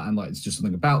Kombat, and like it's just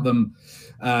something about them.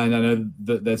 And I know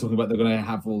that they're talking about they're going to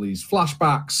have all these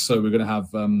flashbacks. So we're going to have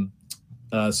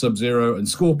Sub-Zero and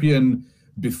Scorpion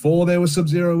before there was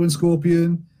Sub-Zero and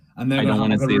Scorpion. And then I don't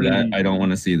want to see that. I don't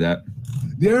want to see that.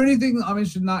 The only thing that I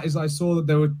mentioned that is I saw that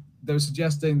they were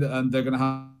suggesting that they're going to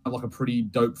have like a pretty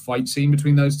dope fight scene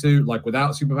between those two, like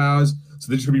without superpowers. So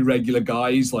they're just going to be regular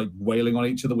guys like wailing on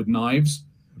each other with knives,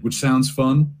 which sounds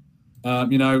fun.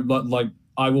 Like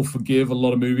I will forgive a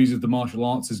lot of movies if the martial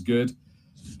arts is good.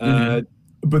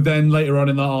 But then later on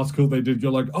in that article, they did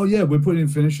go like, oh yeah, we're putting in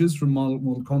finishers from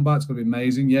Mortal Kombat. It's going to be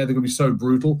amazing. Yeah, they're going to be so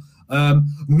brutal.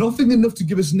 Nothing enough to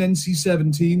give us an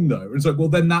NC-17 though. It's like, well,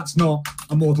 then that's not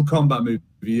a Mortal Kombat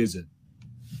movie, is it?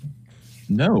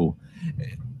 No.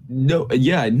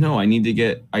 Yeah, no.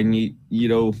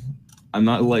 I'm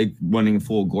not like wanting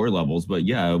full gore levels, but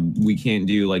yeah, we can't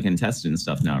do like intestine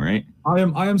stuff now, right? I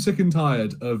am sick and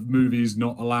tired of movies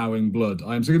not allowing blood.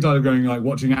 I am sick and tired of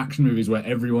watching action movies where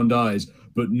everyone dies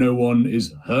but no one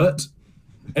is hurt.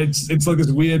 it's like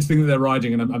this weird thing that they're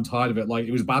riding, and I'm tired of it. Like,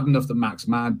 it was bad enough that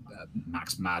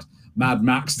Mad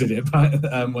Max did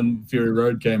it when Fury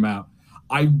Road came out.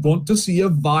 I want to see a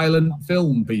violent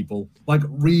film, people. Like,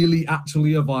 really,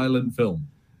 actually a violent film.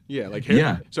 Yeah, like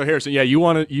So Harrison, yeah,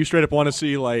 you straight up want to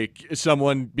see like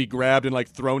someone be grabbed and like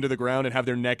thrown to the ground and have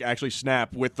their neck actually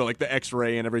snap with the the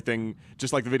X-ray and everything,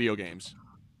 just like the video games.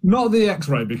 Not the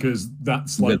X-ray, because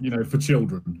that's like for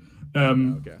children.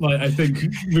 Okay. Like, I think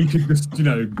we could just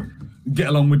get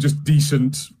along with just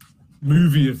decent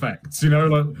movie effects,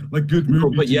 like good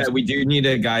movies. But yeah, we do need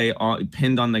a guy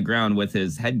pinned on the ground with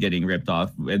his head getting ripped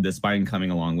off and the spine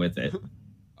coming along with it.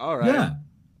 All right. Yeah.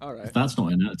 All right. If that's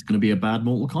not in it, it's going to be a bad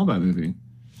Mortal Kombat movie.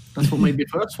 That's what made the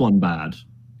first one bad.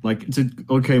 Like, it's an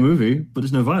okay movie, but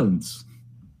there's no violence.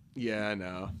 Yeah, I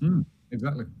know.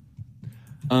 Exactly.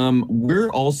 We're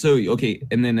also okay,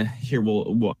 and then here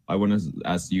I want to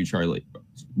ask you, Charlie,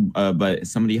 but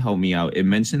somebody help me out. It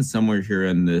mentions somewhere here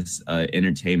in this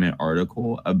entertainment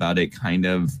article about it kind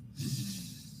of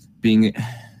being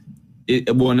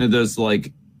one of those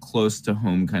like close to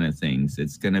home kind of things.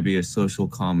 It's going to be a social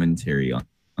commentary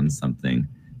on something.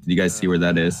 Did you guys see where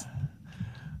that is?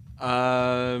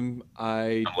 I'm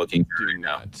looking do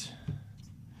not.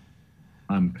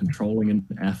 I'm controlling and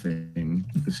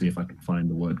effing to see if I can find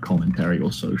the word commentary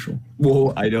or social.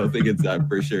 Well, I don't think it's that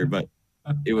for sure, but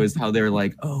it was how they were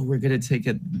like, oh, we're going to take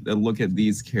a look at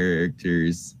these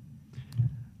characters.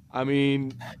 I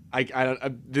mean, I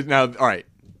don't now. All right,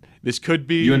 this could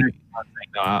be. You understand?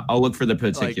 No, I'll look for the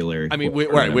particular. Like, I mean,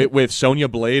 with Sonya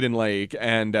Blade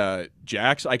and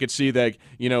Jax, I could see that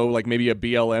like maybe a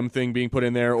BLM thing being put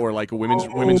in there, or like a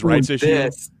women's rights issue.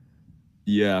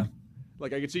 Yeah.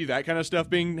 Like, I could see that kind of stuff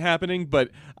happening, but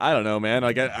I don't know, man.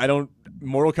 Like, I don't.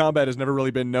 Mortal Kombat has never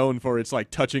really been known for its like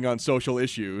touching on social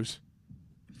issues.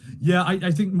 Yeah,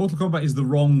 I think Mortal Kombat is the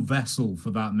wrong vessel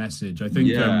for that message. I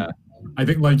think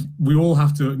like we all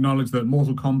have to acknowledge that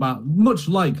Mortal Kombat, much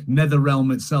like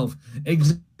NetherRealm itself,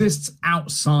 exists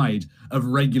outside of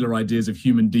regular ideas of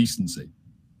human decency.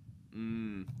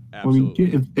 Absolutely.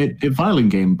 I mean, it's a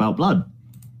violent game about blood.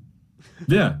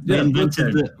 Yeah, They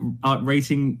invented the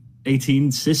rating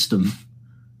 18 system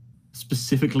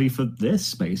specifically for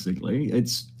this. Basically,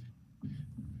 it's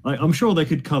like, I'm sure they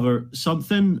could cover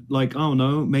something like, oh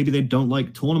no, maybe they don't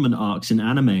like tournament arcs in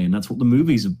anime, and that's what the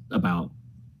movie's about,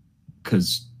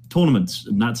 because tournaments,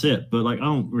 and that's it. But like, I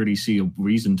don't really see a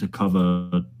reason to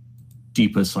cover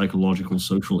deeper psychological,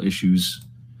 social issues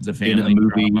in a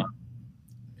movie. Drama.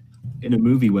 In a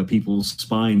movie where people's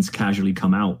spines casually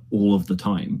come out all of the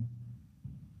time.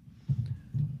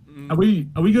 Are we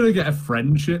going to get a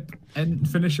friendship end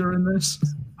finisher in this?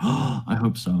 I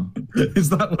hope so. Is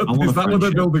that what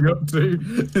they're building up to?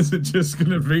 Is it just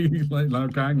going to be like Liu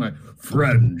Kang, like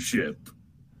friendship?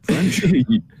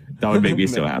 That would make me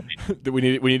so happy. We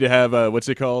need to have what's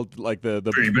it called? Like the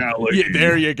Babality. Yeah,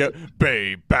 there you go,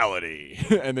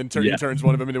 Babality, and then he turns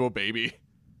one of them into a baby.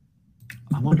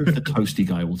 I wonder if the toasty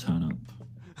guy will turn up.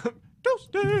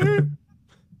 Toasty.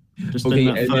 Just in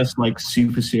that first like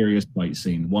super serious fight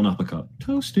scene, one uppercut.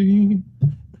 Toasty.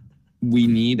 We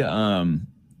need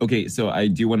okay, so I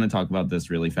do want to talk about this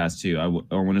really fast too. I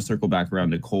want to circle back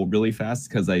around to Cole really fast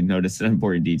because I noticed an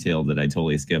important detail that I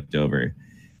totally skipped over.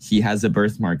 He has a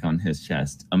birthmark on his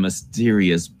chest, a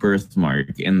mysterious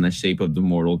birthmark in the shape of the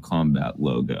Mortal Kombat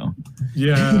logo.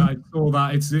 Yeah, I saw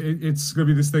that. It's going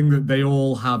to be this thing that they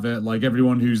all have it. Like,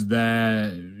 everyone who's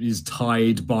there is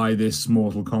tied by this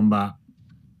Mortal Kombat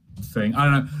thing. I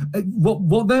don't know.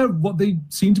 What they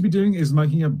seem to be doing is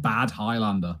making a bad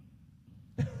Highlander.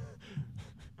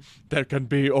 There can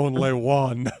be only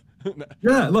one.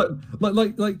 Yeah,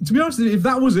 like to be honest, if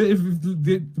that was it, if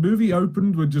the movie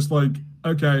opened with just like,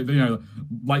 okay,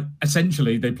 like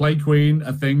essentially they play Queen,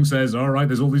 a thing says, all right,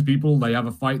 there's all these people, they have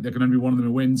a fight, there can only be one of them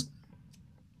who wins.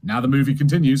 Now the movie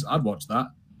continues. I'd watch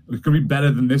that. It could be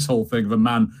better than this whole thing of a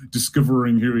man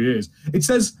discovering who he is. It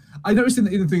says, I noticed in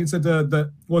the thing, it said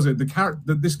that was it the character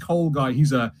that this Cole guy,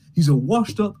 he's a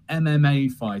washed up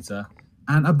MMA fighter,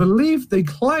 and I believe they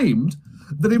claimed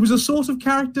that it was a sort of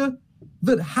character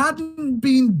that hadn't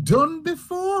been done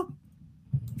before.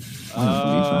 It's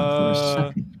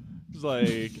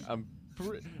like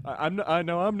I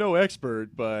know I'm no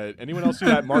expert, but anyone else see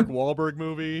that Mark Wahlberg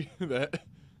movie?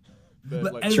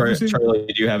 Charlie,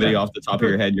 do you have any off the top of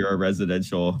your head? You're a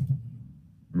residential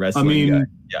wrestling guy.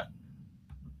 Yeah.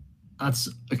 That's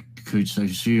could say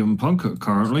CM Punk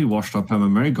currently washed up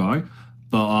MMA guy,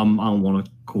 but I don't want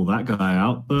to call that guy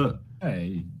out. But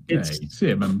hey,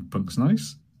 CM Punk's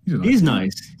nice. He's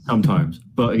nice sometimes,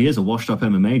 but he is a washed up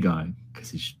MMA guy because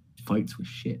his fights were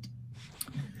shit.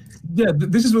 Yeah,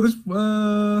 this is what this.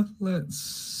 Let's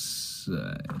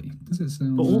say. Does it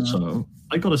sound? But also,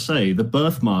 I gotta say, the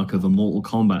birthmark of a Mortal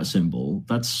Kombat symbol,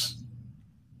 that's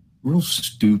real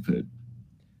stupid.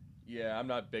 Yeah, I'm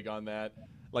not big on that.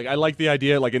 Like, I like the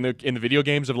idea, like in the video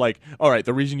games, of like, all right,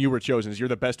 the reason you were chosen is you're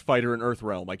the best fighter in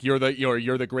Earthrealm. Like, you're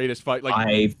the greatest fight. Like,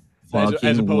 I as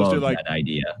fucking opposed to love like that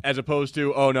idea. as opposed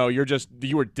to, oh no, you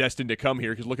were destined to come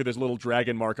here because look at this little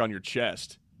dragon mark on your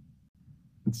chest.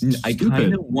 I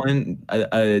kind of want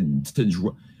to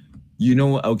draw. You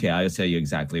know, okay, I'll tell you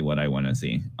exactly what I want to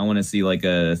see. I want to see like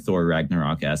a Thor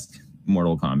Ragnarok-esque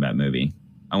Mortal Kombat movie.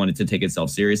 I want it to take itself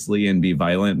seriously and be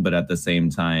violent, but at the same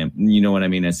time, you know what I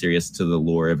mean? As serious to the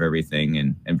lore of everything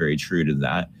and very true to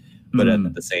that. But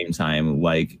at the same time,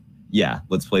 like, yeah,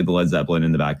 let's play the Led Zeppelin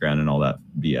in the background and all that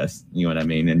BS. You know what I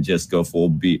mean? And just go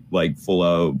full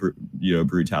out,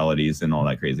 brutalities and all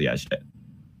that crazy ass shit.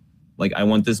 Like, I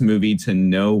want this movie to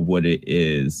know what it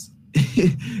is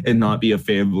and not be a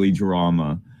family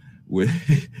drama with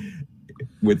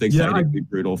excitingly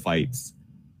brutal fights.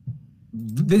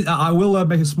 I will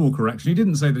make a small correction. He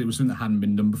didn't say that it was something that hadn't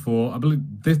been done before. I believe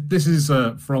this is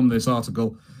from this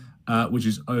article, which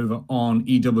is over on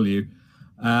EW.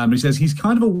 He says he's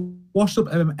kind of a washed-up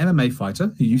MMA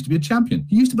fighter. He used to be a champion.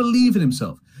 He used to believe in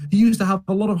himself. He used to have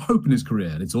a lot of hope in his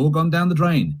career, and it's all gone down the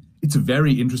drain. It's a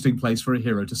very interesting place for a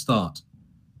hero to start.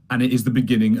 And it is the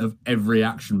beginning of every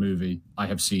action movie I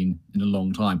have seen in a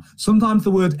long time. Sometimes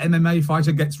the word MMA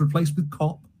fighter gets replaced with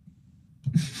cop.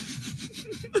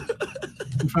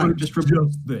 In fact, just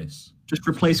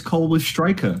replace Cole with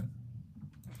Striker.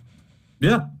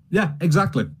 Yeah,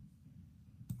 exactly.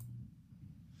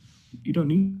 You don't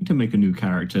need to make a new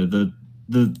character.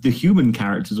 The human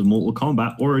characters of Mortal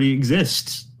Kombat already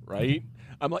exist. Right?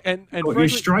 I'm like, and frankly,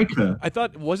 Striker. I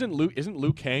thought isn't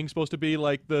Liu Kang supposed to be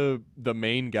like the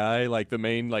main guy, like the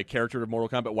main like character of Mortal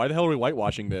Kombat? Why the hell are we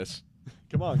whitewashing this?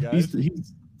 Come on, guys.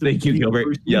 Thank you,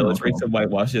 Gilbert. Yeah, let's bring some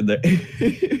whitewash in there.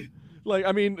 Like,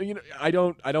 I mean, you know, I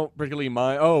don't particularly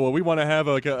mind. Oh, well, we want to have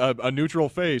like a neutral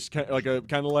face, like a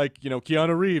kind of like, you know,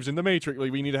 Keanu Reeves in The Matrix.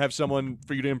 Like, we need to have someone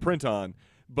for you to imprint on.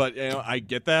 But you know, I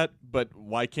get that. But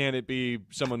why can't it be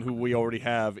someone who we already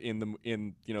have in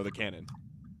the canon?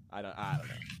 I don't know.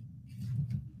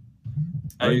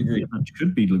 I agree. That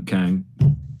should be Liu Kang.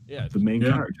 Yeah, the main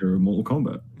character of Mortal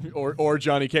Kombat. Or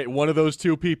Johnny Cage, one of those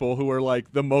two people who are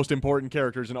like the most important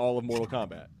characters in all of Mortal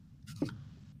Kombat.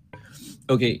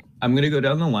 Okay, I'm going to go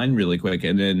down the line really quick,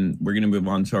 and then we're going to move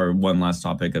on to our one last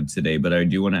topic of today. But I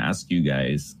do want to ask you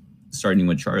guys, starting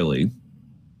with Charlie,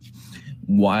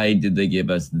 why did they give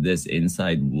us this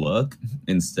inside look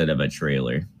instead of a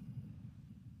trailer?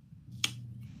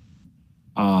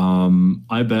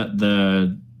 I bet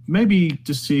they're maybe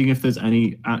just seeing if there's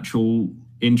any actual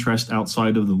interest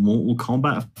outside of the Mortal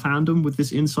Kombat fandom with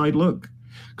this inside look.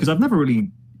 Because I've never really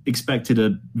expected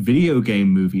a video game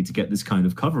movie to get this kind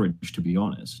of coverage, to be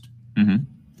honest.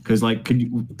 Because like,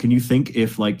 can you think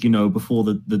if, like, you know, before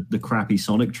the crappy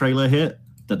Sonic trailer hit,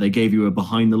 that they gave you a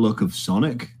behind the look of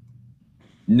Sonic?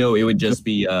 No, it would just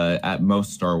be at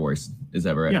most Star Wars is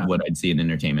ever what I'd see in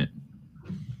entertainment.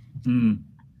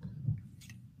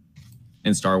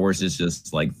 And Star Wars is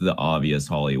just like the obvious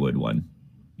Hollywood one.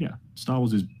 Yeah, Star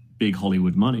Wars is big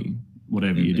Hollywood money,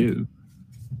 whatever you do.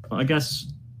 But I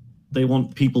guess they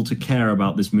want people to care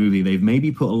about this movie. They've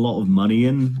maybe put a lot of money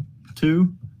in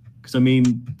too. Because, I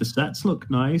mean, the sets look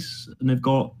nice, and they've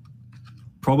got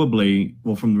probably,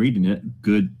 well, from reading it,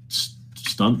 good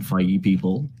stunt fighty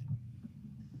people.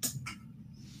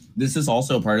 This is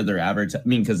also part of their advertising. I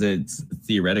mean, because it's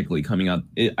theoretically coming out.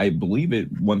 I believe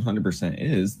it 100%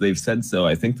 is. They've said so.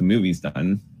 I think the movie's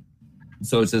done.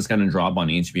 So it's just going to drop on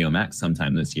HBO Max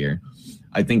sometime this year.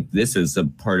 I think this is a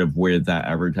part of where that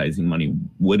advertising money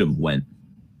would have went,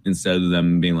 instead of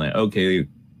them being like, okay,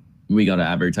 we got to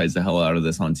advertise the hell out of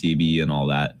this on TV and all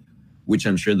that, which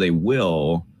I'm sure they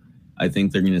will. I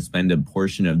think they're going to spend a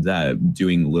portion of that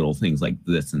doing little things like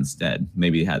this instead.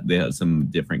 Maybe they have some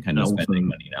different kind of spending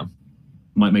money now.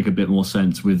 Might make a bit more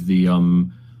sense with the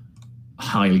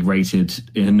highly rated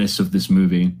inness of this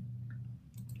movie.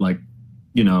 Like,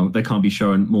 you know, they can't be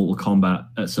showing Mortal Kombat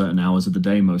at certain hours of the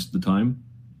day most of the time.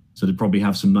 So they'd probably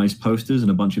have some nice posters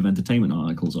and a bunch of entertainment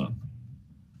articles up.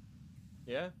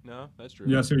 Yeah, no, that's true.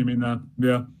 Yeah, I see what you mean there.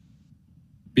 Yeah.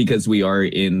 Because we are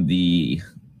in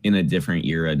a different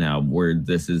era now, where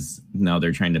now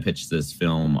they're trying to pitch this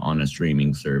film on a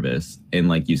streaming service. And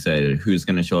like you said, who's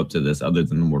going to show up to this other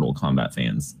than Mortal Kombat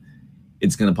fans?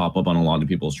 It's going to pop up on a lot of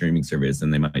people's streaming service,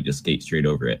 and they might just skate straight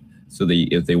over it. So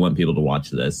if they want people to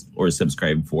watch this or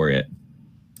subscribe for it,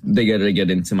 they got to get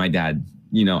into my dad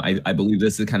you know, I believe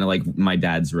this is kind of like my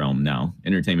dad's realm now,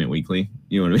 Entertainment Weekly.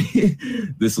 You know what I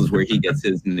mean? This is where he gets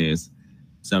his news.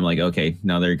 So I'm like, okay,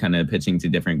 now they're kind of pitching to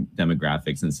different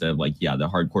demographics instead of like, yeah, the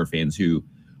hardcore fans who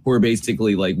are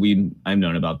basically like, I've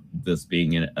known about this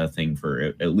being a thing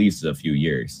for at least a few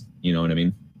years. You know what I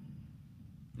mean?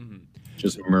 Mm-hmm.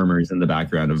 Just murmurs in the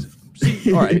background of.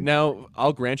 All right, now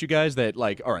I'll grant you guys that,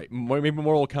 like, all right, maybe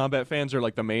Mortal Kombat fans are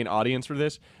like the main audience for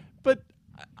this, but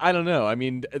I don't know. I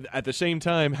mean, at the same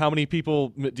time, how many people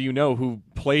do you know who've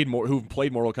played Mortal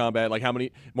Kombat? Like, how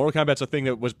many Mortal Kombat's a thing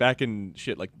that was back in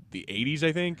like the 80s,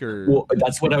 I think, or well,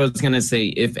 that's what I was gonna say.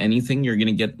 If anything, you're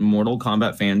gonna get Mortal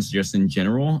Kombat fans just in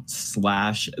general /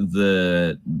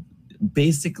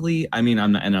 basically. I mean,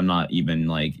 I'm not even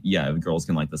like, yeah, girls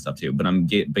can like this stuff too, but I'm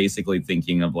basically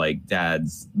thinking of like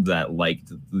dads that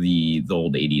liked the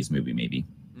old 80s movie, maybe.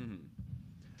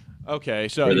 Mm-hmm. Okay,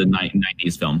 so or the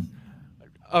 90s film.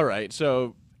 All right,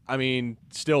 so I mean,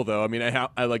 still though, I mean,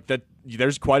 I like that.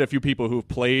 There's quite a few people who've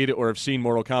played or have seen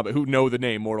Mortal Kombat who know the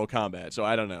name Mortal Kombat. So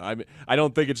I don't know. I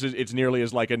don't think it's nearly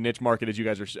as like a niche market as you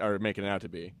guys are making it out to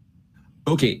be.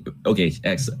 Okay.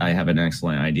 I have an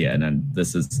excellent idea, and then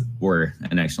this is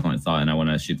an excellent thought, and I want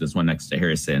to shoot this one next to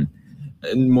Harrison.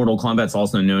 Mortal Kombat's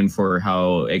also known for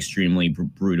how extremely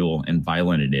brutal and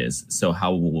violent it is. So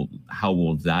how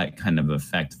will that kind of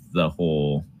affect the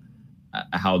whole?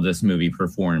 How this movie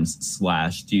performs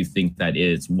 / do you think that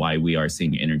is why we are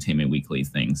seeing Entertainment Weekly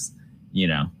things, you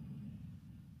know?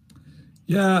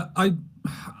 Yeah, I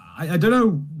don't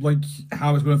know like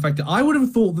how it's going to affect it. I would have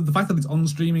thought that the fact that it's on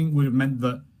streaming would have meant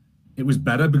that it was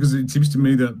better, because it seems to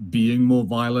me that being more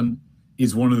violent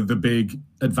is one of the big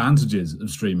advantages of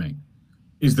streaming,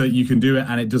 is that you can do it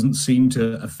and it doesn't seem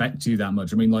to affect you that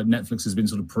much. I mean, like Netflix has been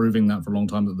sort of proving that for a long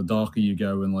time, that the darker you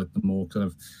go and like the more kind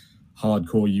of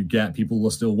hardcore you get, people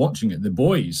are still watching it. The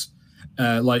Boys,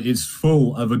 like, it's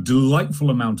full of a delightful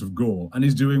amount of gore and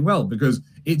is doing well because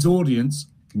its audience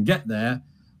can get there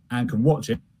and can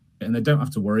watch it, and they don't have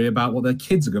to worry about what their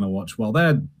kids are going to watch while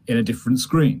they're in a different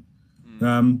screen.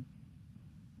 So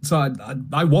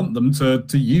I want them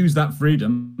to use that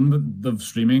freedom of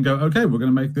streaming and go, okay, we're going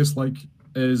to make this like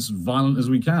as violent as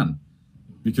we can,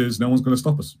 because no one's going to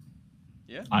stop us.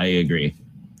 Yeah, I agree.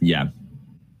 Yeah.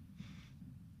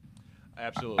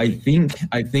 Absolutely.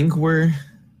 I think we're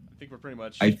pretty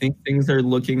much. I think things are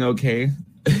looking okay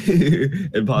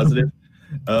and positive.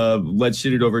 Let's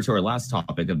shoot it over to our last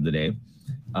topic of the day.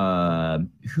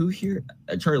 Who here?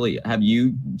 Charlie, have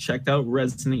you checked out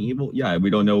Resident Evil? Yeah,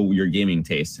 we don't know your gaming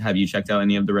taste. Have you checked out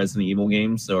any of the Resident Evil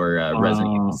games or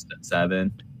Resident Evil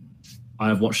 7? I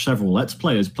have watched several Let's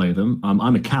Players play them.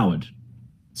 I'm a coward,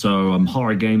 so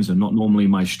horror games are not normally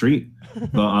my street.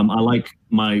 But I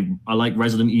like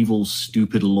Resident Evil's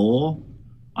stupid lore.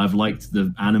 I've liked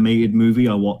the animated movie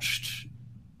I watched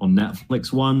on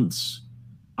Netflix once.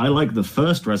 I like the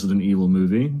first Resident Evil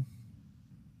movie.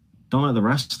 Don't like the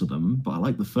rest of them, but I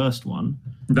like the first one.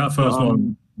 That first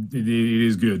one, it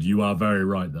is good. You are very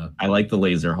right there. I like the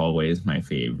laser hallways, my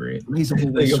favorite Laser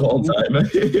thing of all time.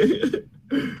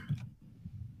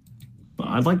 But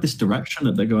I like this direction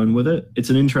that they're going with it. It's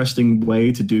an interesting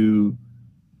way to do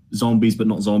zombies, but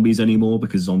not zombies anymore,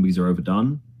 because zombies are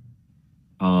overdone.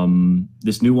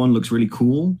 This new one looks really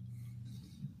cool.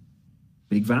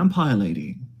 Big vampire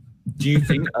lady. Do you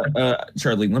think,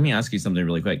 Charlie, let me ask you something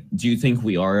really quick. Do you think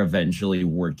we are eventually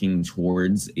working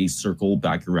towards a circle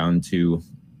back around to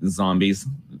zombies?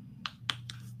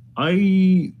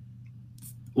 I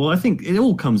think it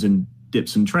all comes in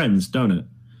dips and trends, don't it?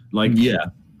 Like, yeah,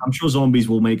 I'm sure zombies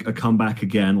will make a comeback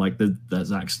again, like the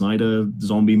Zack Snyder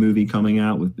zombie movie coming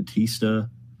out with Batista,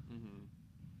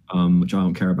 which I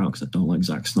don't care about because I don't like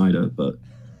Zack Snyder, but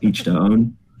each their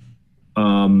own.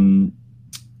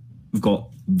 We've got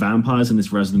vampires in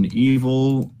this Resident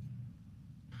Evil.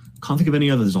 Can't think of any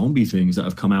other zombie things that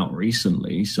have come out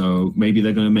recently, so maybe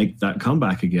they're going to make that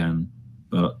comeback again.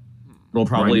 But it'll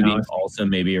probably be also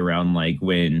maybe around like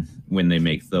when they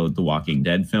make the Walking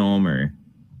Dead film, or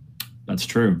that's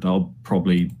true. They'll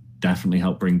probably definitely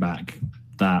help bring back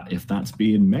that if that's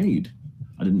being made.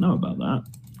 I didn't know about that.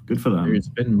 Good for them. There's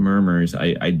been murmurs.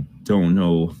 I don't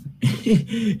know.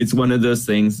 It's one of those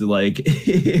things like,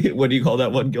 what do you call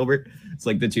that one, Gilbert? It's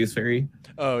like the Tooth Fairy.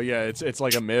 Oh yeah, it's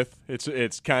like a myth.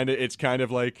 It's kind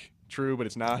of like true, but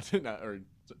it's not.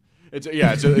 It's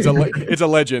a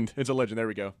legend. It's a legend. There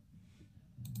we go.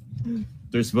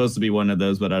 There's supposed to be one of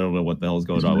those, but I don't know what the hell's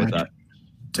going on with that.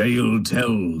 Tale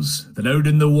tells that out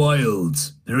in the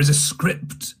wilds there is a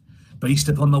script based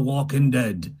upon the Walking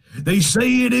Dead. They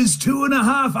say it is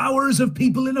 2.5 hours of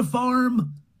people in a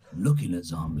farm looking at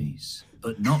zombies,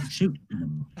 but not shooting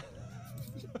them.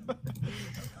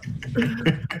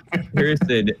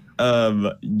 Harrison,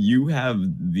 you have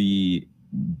the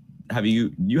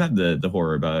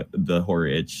horror about the horror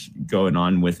itch going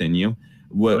on within you.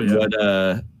 What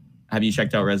have you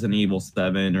checked out Resident Evil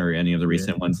 7 or any of the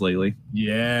recent ones lately?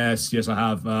 Yes, I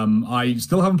have. I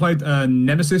still haven't played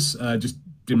Nemesis. Just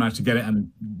didn't manage to get it,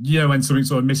 and when something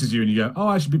sort of misses you and you go, oh,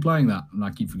 I should be playing that, and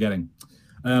I keep forgetting.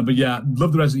 But yeah,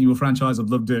 love the Resident Evil franchise. I've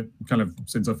loved it kind of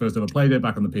since I first ever played it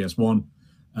back on the PS1,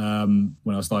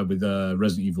 when I started with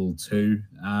Resident Evil 2.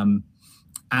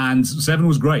 And 7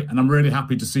 was great, and I'm really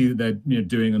happy to see that they're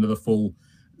doing another full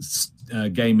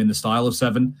game in the style of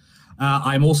 7.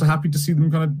 I'm also happy to see them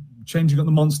kind of changing up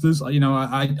the monsters.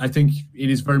 I think it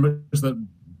is very much that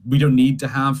we don't need to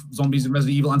have zombies in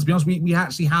Resident Evil, and to be honest, we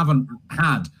actually haven't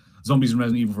had zombies in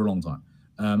Resident Evil for a long time.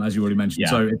 As you already mentioned. Yeah.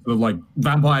 So it's sort of like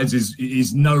vampires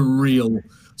is no real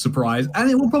surprise. And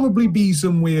it will probably be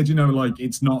some weird, like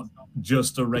it's not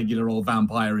just a regular old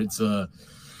vampire, it's a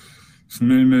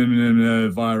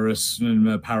virus,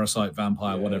 parasite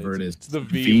vampire, whatever it is. It's the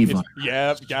V.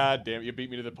 Yeah, god damn, you beat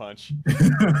me to the punch.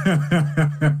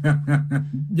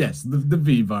 Yes, the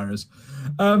V virus.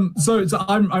 So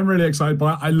I'm really excited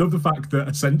by it. I love the fact that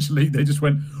essentially they just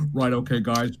went, right, okay,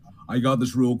 guys, I got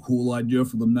this real cool idea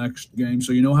for the next game.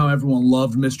 So you know how everyone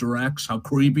loved Mr. X, how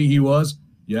creepy he was?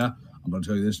 Yeah, I'm going to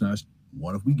tell you this next.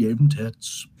 What if we gave him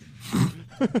tits?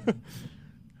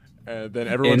 And then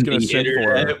everyone's going to send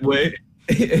for it.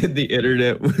 The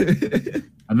internet.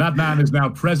 And that man is now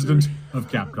president of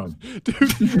Capcom.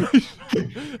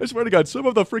 Dude, I swear to God, some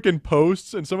of the freaking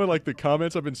posts and some of like the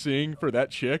comments I've been seeing for that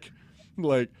chick,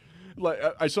 like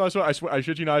I saw I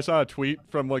shit you not, I saw a tweet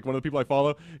from like one of the people I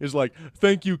follow is like,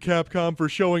 thank you Capcom for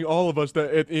showing all of us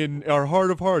that in our heart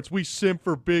of hearts we simp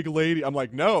for big lady. I'm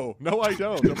like, no I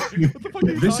don't. I'm like, what the fuck are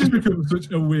you this has about? become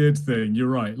such a weird thing. You're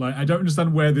right. Like, I don't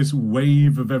understand where this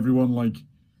wave of everyone, like,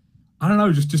 I don't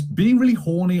know, just being really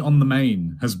horny on the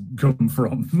main has come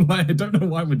from. Like, I don't know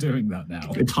why we're doing that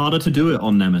now. It's harder to do it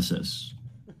on Nemesis.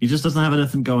 He just doesn't have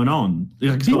anything going on. He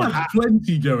has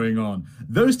plenty going on.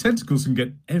 Those tentacles can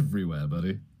get everywhere,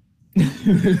 buddy.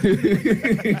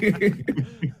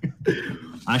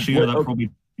 Actually, that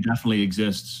probably definitely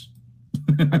exists.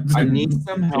 I need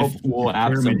some help. Well,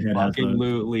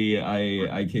 absolutely.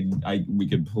 We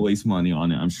could place money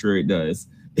on it. I'm sure it does.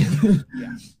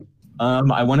 Yeah.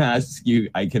 I want to ask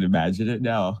you. I can imagine it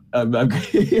now.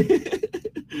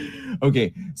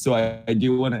 Okay, so I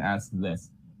do want to ask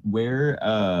this.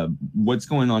 What's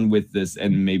going on with this,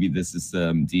 and maybe this is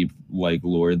some deep like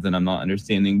lore that I'm not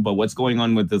understanding, but what's going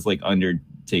on with this like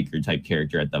Undertaker type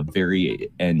character at the very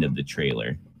end of the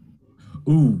trailer?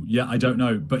 Ooh, yeah, I don't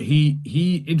know, but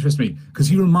he interests me because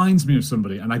he reminds me of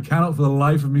somebody, and I cannot for the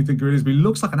life of me think who it is, but he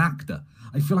looks like an actor.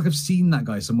 I feel like I've seen that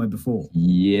guy somewhere before.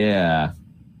 Yeah,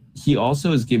 he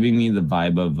also is giving me the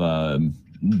vibe of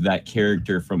that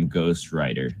character from Ghost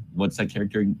Rider. What's that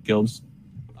character, Gilbs?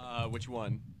 Which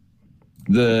one?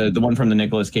 The one from the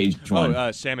Nicolas Cage one. Oh,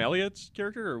 Sam Elliott's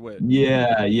character or what?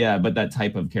 Yeah, but that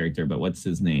type of character. But what's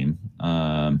his name?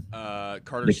 Carter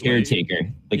the Slade.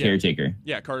 Caretaker. Caretaker.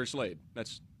 Yeah, Carter Slade.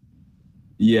 That's.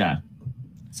 Yeah.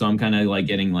 So I'm kind of like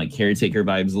getting like Caretaker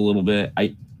vibes a little bit.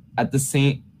 I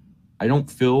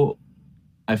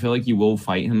feel like you will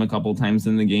fight him a couple times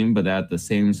in the game, but at the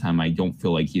same time, I don't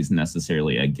feel like he's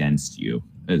necessarily against you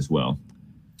as well.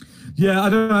 Yeah, I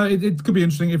don't know. It could be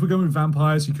interesting. If we're going with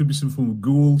vampires, he could be some form of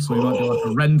ghoul, so he might be like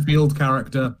a Renfield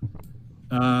character.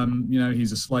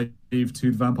 He's a slave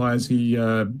to the vampires. He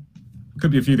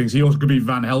could be a few things. He also could be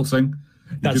Van Helsing.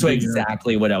 That's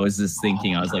exactly what I was just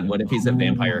thinking. I was like, what if he's a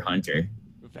vampire hunter?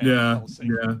 Yeah.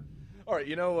 All right,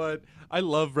 you know what? I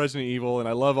love Resident Evil, and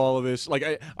I love all of this.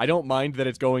 Like, I don't mind that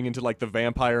it's going into, like, the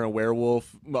vampire and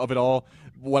werewolf of it all.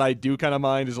 What I do kind of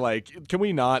mind is, like, can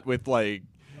we not with, like,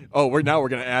 oh, we're going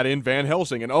to add in Van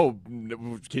Helsing, and oh,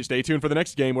 stay tuned for the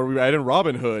next game where we add in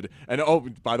Robin Hood, and oh,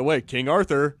 by the way, King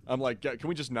Arthur. I'm like, can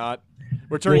we just not?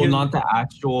 We're turning not the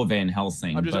actual Van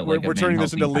Helsing. We're turning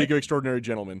this into League of Extraordinary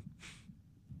Gentlemen.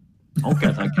 I'll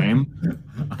get that game.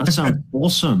 That sounds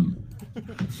awesome.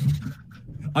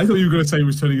 I thought you were going to say he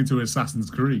was turning into Assassin's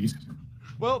Creed.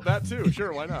 Well, that too.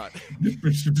 Sure, why not?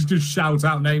 just shout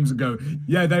out names and go,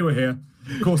 yeah, they were here.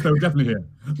 Of course, they were definitely here.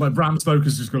 Like, Bram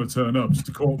Stoker's just going to turn up, just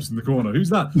a corpse in the corner. Who's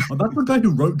that? Oh, that's the guy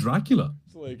who wrote Dracula.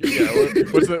 Like, yeah,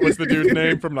 what's the dude's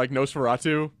name from like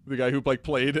Nosferatu? The guy who like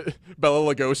played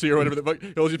Bela Lugosi or whatever.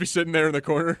 He'll just be sitting there in the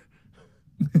corner.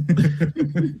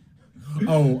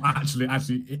 Oh, actually,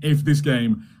 if this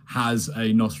game has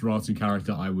a Nosferatu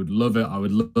character, I would love it. I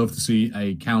would love to see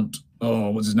a Count.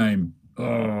 Oh, what's his name? Oh,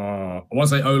 I want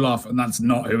to say Olaf, and that's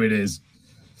not who it is.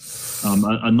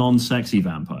 A non-sexy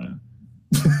vampire.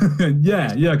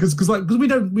 yeah, because we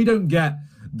don't get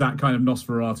that kind of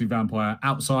Nosferatu vampire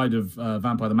outside of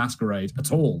Vampire the Masquerade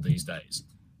at all these days.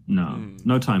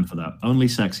 No time for that. Only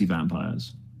sexy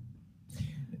vampires.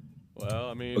 Well,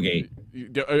 I mean, okay.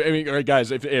 All right,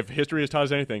 guys. If history has taught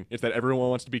us anything, it's that everyone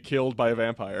wants to be killed by a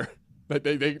vampire.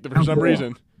 They for some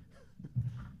reason.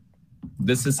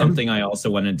 This is something I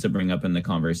also wanted to bring up in the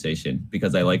conversation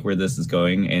because I like where this is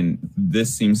going, and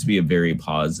this seems to be a very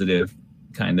positive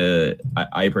kind of.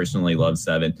 I personally love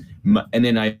 7, and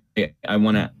then I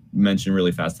want to mention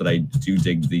really fast that I do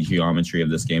dig the geometry of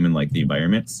this game and like the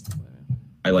environments.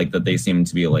 I like that they seem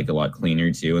to be like a lot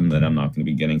cleaner too, and that I'm not going to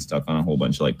be getting stuck on a whole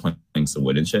bunch of like planks of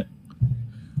wood and shit.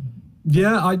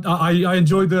 Yeah, I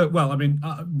enjoyed the. Well, I mean,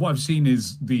 what I've seen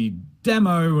is the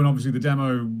demo, and obviously the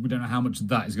demo, we don't know how much of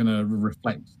that is going to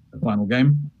reflect the final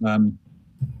game.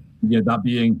 That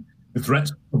being the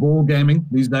threat of all gaming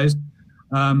these days.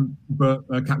 But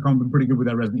Capcom have been pretty good with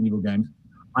their Resident Evil games.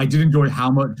 I did enjoy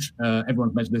how much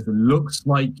everyone's mentioned this. It looks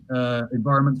like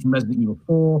environments from Resident Evil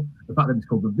 4. The fact that it's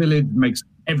called The Village makes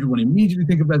everyone immediately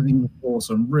think of Resident Evil 4.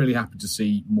 So I'm really happy to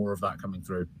see more of that coming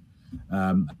through.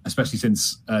 Especially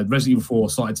since Resident Evil 4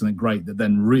 started something great that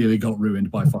then really got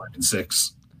ruined by 5 and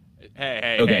 6.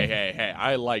 Hey!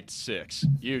 I liked 6.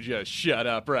 You just shut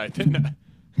up right then.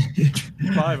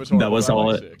 5 was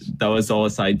horrible. That was all a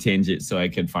side tangent, so I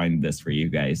could find this for you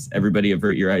guys. Everybody,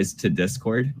 avert your eyes to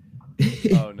Discord.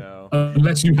 Oh no!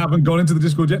 Unless you haven't gone into the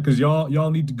Discord yet, because y'all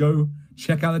need to go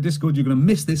check out the Discord. You're going to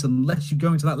miss this unless you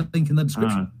go into that link in the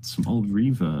description. Some old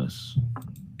reverse.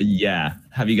 Yeah.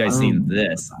 Have you guys seen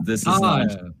this? This is now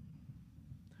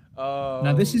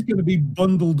this is going to be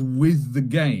bundled with the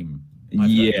game.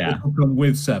 Yeah. It'll come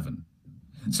with 7.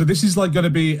 So this is like going to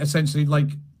be essentially like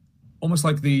almost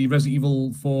like the Resident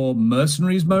Evil 4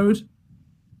 Mercenaries mode.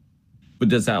 But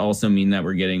does that also mean that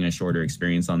we're getting a shorter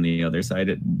experience on the other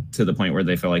side to the point where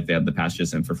they feel like they have the patch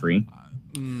just in for free?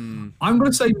 I'm going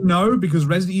to say no, because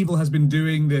Resident Evil has been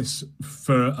doing this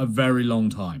for a very long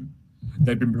time.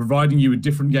 They've been providing you with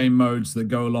different game modes that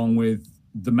go along with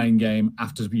the main game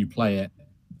after you play it.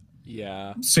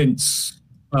 Yeah. Since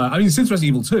Resident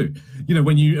Evil 2,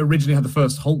 when you originally had the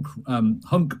first Hunk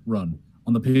run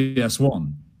on the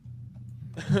PS1.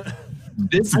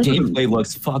 This gameplay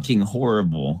looks fucking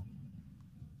horrible.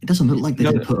 It doesn't look like they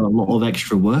put a lot of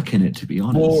extra work in it, to be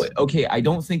honest. Well, okay, I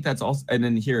don't think that's also. And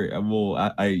then here,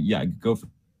 go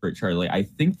for it, Charlie. I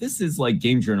think this is like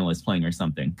game journalists playing or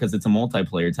something, because it's a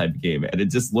multiplayer type of game, and it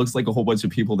just looks like a whole bunch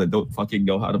of people that don't fucking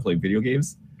know how to play video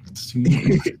games.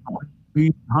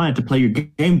 We hired to play your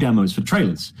game demos for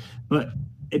trailers, but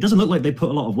it doesn't look like they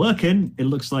put a lot of work in. It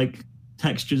looks like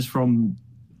textures from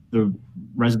the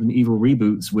Resident Evil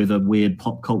reboots with a weird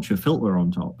pop culture filter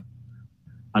on top.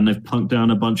 And they've punked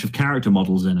down a bunch of character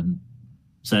models in and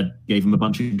gave them a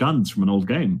bunch of guns from an old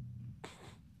game.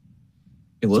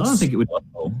 I don't think it would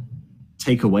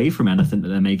take away from anything that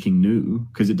they're making new,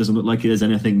 because it doesn't look like there's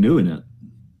anything new in it.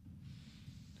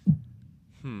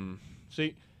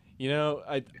 See,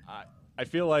 I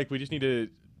feel like we just need to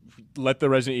let the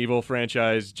Resident Evil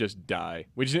franchise just die.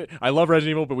 I love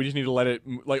Resident Evil, but we just need to let it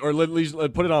or at least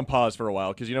put it on pause for a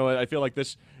while, because I feel like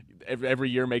this every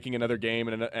year making another game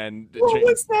and what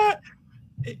was that?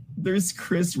 There's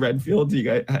Chris Redfield. Do you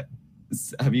guys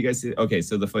have you guys seen? Okay,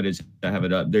 so the footage, I have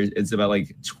it up. It's about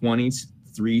like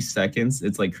 23 seconds.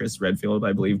 It's like Chris Redfield,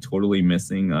 I believe, totally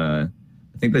missing. I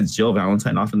think that's Jill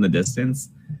Valentine off in the distance.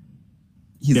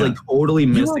 He's like totally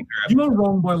missing her. You are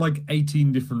wrong by like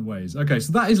 18 different ways. Okay,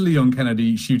 so that is Leon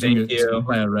Kennedy shooting at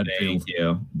player Redfield.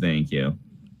 Thank you.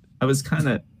 I was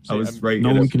right.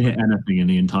 No one can hit anything in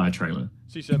the entire trailer.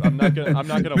 See, Seb, I'm not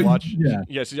gonna watch.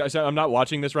 See, I said I'm not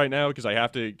watching this right now because I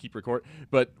have to keep record.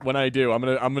 But when I do,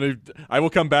 I will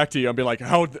come back to you and be like,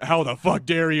 how the fuck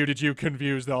dare you? Did you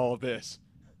confuse all of this?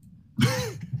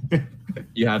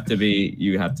 You have to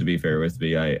be fair with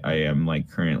me. I am like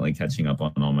currently catching up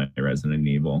on all my Resident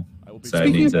Evil.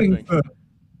 Speaking of things that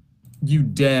you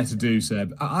dare to do,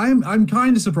 Seb, I'm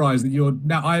kind of surprised that you're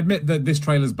now. I admit that this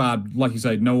trailer's bad. Like you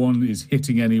say, no one is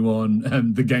hitting anyone,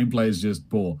 and the gameplay is just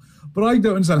poor. But I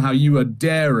don't understand how you are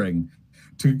daring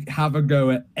to have a go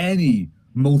at any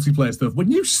multiplayer stuff when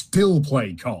you still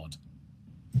play COD.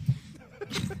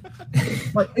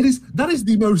 That is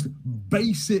the most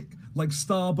basic, like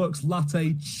Starbucks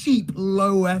latte, cheap,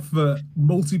 low effort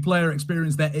multiplayer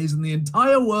experience there is in the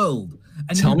entire world.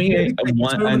 And tell me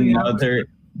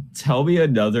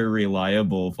another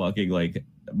reliable fucking like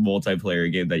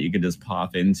multiplayer game that you could just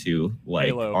pop into like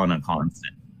Halo. On a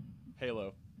constant.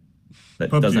 Halo. That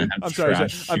doesn't have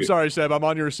I'm sorry, Seb. I'm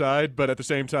on your side, but at the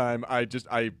same time,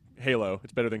 Halo.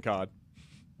 It's better than COD.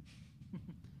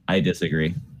 I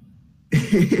disagree.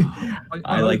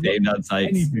 I like the aim down sights.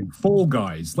 Anything. Fall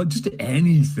Guys, like just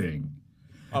anything.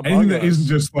 Among Anything that Us. isn't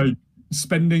just like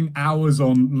spending hours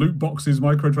on loot boxes,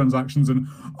 microtransactions, and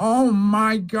oh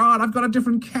my god, I've got a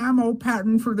different camo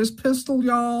pattern for this pistol,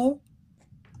 y'all.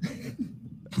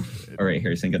 All right,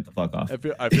 Harrison, get the fuck off. I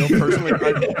feel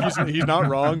personally. He's not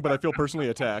wrong, but I feel personally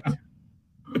attacked.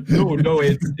 No,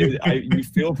 you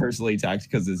feel personally attacked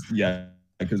because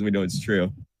because we know it's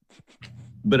true.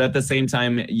 But at the same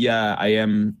time, yeah, I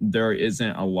am. There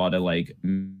isn't a lot of like,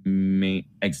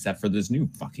 except for this new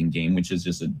fucking game, which is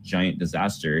just a giant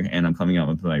disaster. And I'm coming out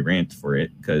with my rant for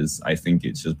it because I think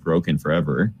it's just broken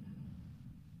forever.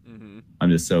 Mm-hmm.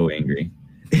 I'm just so angry.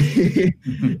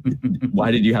 Why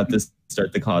did you have to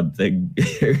start the COD thing?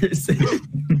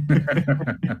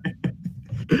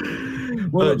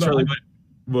 Well, Charlie,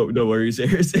 what were you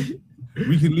saying?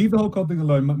 We can leave the whole COD thing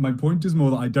alone. My point is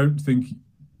more that I don't think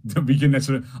that we can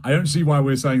necessarily. I don't see why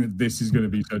we're saying that this is going to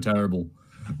be so terrible.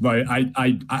 Right?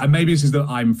 I maybe this is that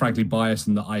I'm frankly biased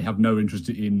and that I have no interest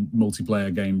in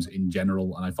multiplayer games in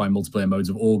general, and I find multiplayer modes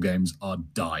of all games are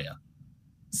dire.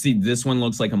 See, this one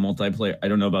looks like a multiplayer. I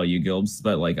don't know about you, Gilbs,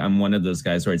 but like I'm one of those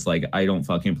guys where it's like I don't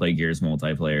fucking play Gears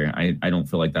multiplayer. I don't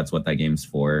feel like that's what that game's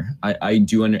for.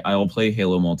 I'll play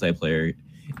Halo multiplayer.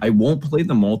 I won't play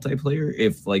the multiplayer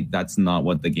if like that's not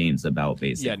what the game's about,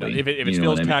 basically. Yeah, no, if it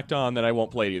feels tacked on, then I won't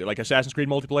play it either. Like Assassin's Creed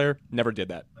multiplayer, never did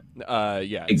that.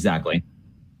 Yeah, exactly.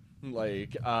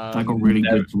 Like that got really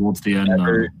good towards the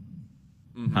end.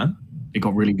 Huh? It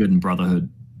got really good in Brotherhood.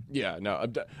 Yeah, no,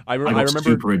 I remember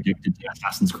super addicted to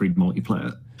Assassin's Creed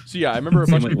multiplayer. So yeah, I remember a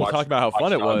bunch of people talking about how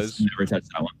fun it was. Never touched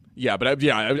that one. Yeah, but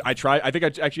I tried. I think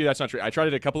actually that's not true. I tried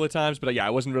it a couple of times, but yeah, I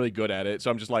wasn't really good at it.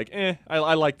 So I'm just like, I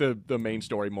like the main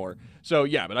story more. So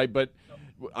yeah, but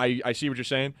I see what you're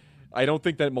saying. I don't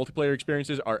think that multiplayer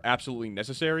experiences are absolutely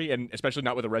necessary, and especially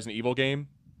not with a Resident Evil game.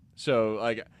 So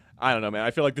like, I don't know, man.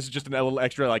 I feel like this is just a little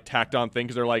extra like tacked on thing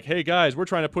because they're like, hey guys, we're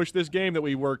trying to push this game that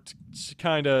we worked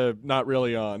kind of not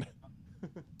really on.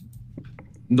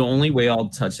 The only way I'll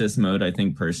touch this mode, I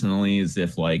think personally, is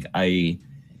if I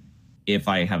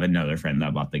have another friend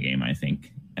that bought the game. I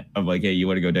think of like, hey, you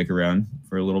want to go dick around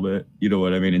for a little bit, you know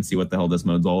what I mean, and see what the hell this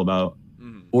mode's all about,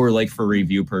 or like for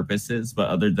review purposes. But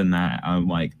other than that, I'm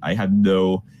like, I have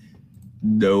no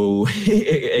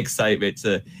excitement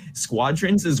to.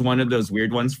 Squadrons is one of those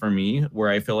weird ones for me where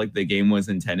I feel like the game was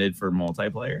intended for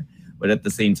multiplayer, but at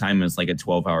the same time, it's like a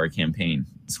 12-hour campaign.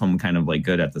 So I'm kind of like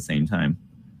good at the same time.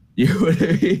 You know what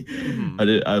I mean?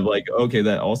 I'm like, okay,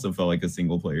 that also felt like a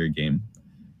single player game.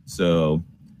 So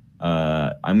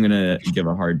I'm going to give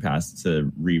a hard pass to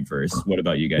Reverse. What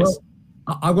about you guys? Well,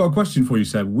 I've got a question for you,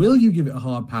 Seb. Will you give it a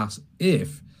hard pass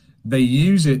if they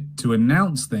use it to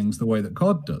announce things the way that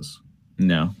COD does?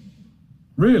 No.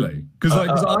 Really? Because I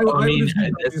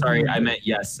meant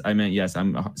yes.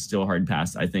 I'm still hard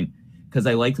pass, I think, because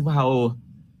I like how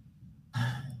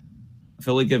I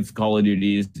feel like if Call of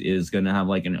Duty is going to have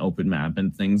like an open map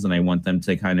and things, and I want them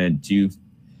to kind of do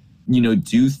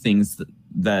things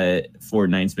that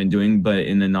Fortnite's been doing, but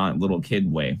in a not little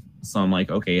kid way. So I'm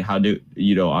like, okay, how do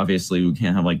obviously we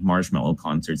can't have like marshmallow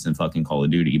concerts in fucking Call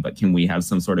of Duty, but can we have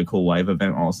some sort of cool live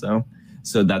event also?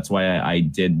 So that's why I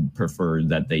did prefer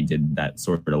that they did that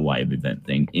sort of live event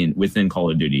thing within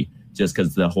Call of Duty, just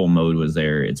because the whole mode was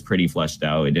there. It's pretty fleshed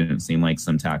out. It didn't seem like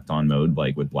some tacked on mode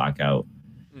like with Blackout,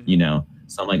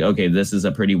 So I'm like, okay, this is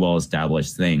a pretty well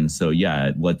established thing. So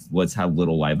yeah, let's have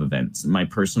little live events. My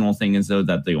personal thing is though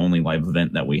that the only live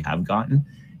event that we have gotten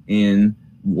in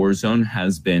Warzone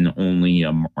has been only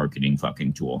a marketing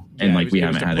fucking tool, and like we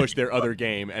haven't had to push their other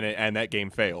game, and that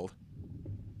game failed.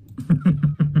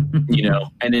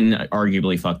 And then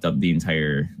arguably fucked up the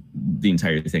entire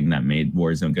thing that made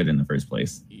Warzone good in the first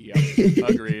place. Yeah,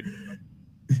 agreed.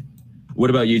 What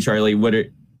about you, Charlie?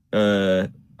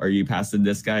 Are you passing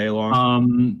this guy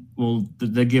along? Well,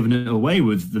 they're giving it away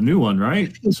with the new one,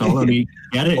 right? So I'll only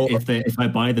get it if I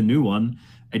buy the new one.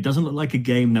 It doesn't look like a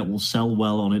game that will sell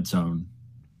well on its own,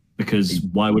 because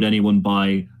why would anyone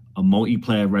buy a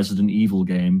multiplayer Resident Evil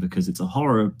game because it's a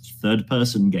horror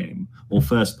third-person game or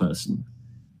first-person?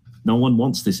 No one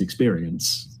wants this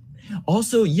experience.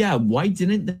 Also, yeah, why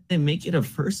didn't they make it a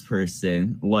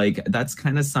first-person? Like, that's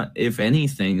kind of, if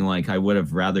anything, like I would have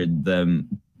rathered them,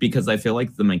 because I feel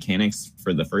like the mechanics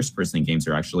for the first-person games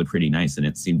are actually pretty nice, and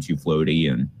it seemed too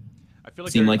floaty, and I feel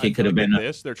like seemed like it could have been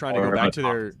this. They're trying to go back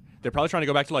to they're probably trying to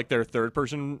go back to like their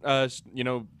third-person,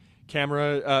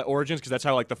 camera origins, because that's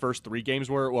how like the first 3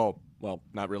 games were. Well,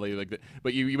 not really,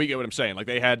 but you get what I'm saying. Like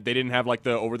they didn't have like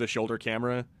the over-the-shoulder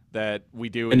camera that we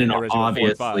do. And in then Resident Evil 4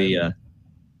 and 5. obviously,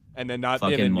 and then not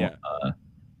fucking yeah.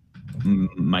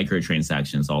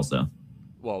 microtransactions also.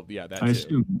 Well, yeah, that I too.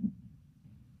 assume.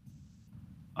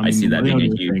 I see that being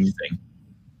a huge thing.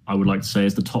 I would like to say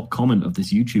is the top comment of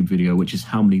this YouTube video, which is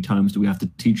how many times do we have to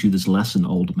teach you this lesson,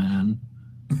 old man?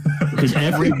 Because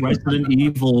every Resident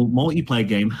Evil multiplayer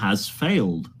game has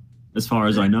failed, as far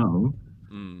as I know.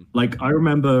 Like, I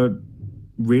remember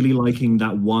really liking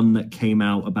that one that came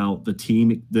out about the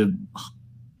team, the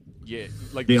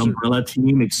Umbrella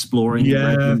team exploring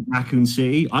Raccoon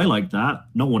City. I like that.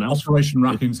 No one else. Operation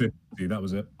Raccoon City, that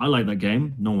was it. I like that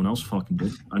game. No one else fucking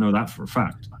did. I know that for a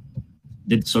fact.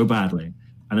 Did so badly.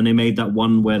 And then they made that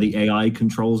one where the AI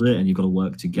controls it and you've got to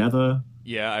work together.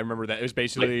 Yeah, I remember that. It was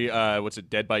basically, what's it,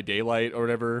 Dead by Daylight or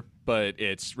whatever, but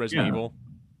it's Resident Evil.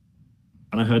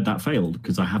 And I heard that failed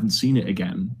because I haven't seen it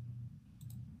again.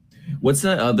 What's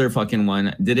that other fucking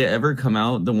one? Did it ever come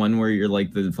out? The one where you're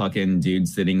like the fucking dude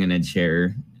sitting in a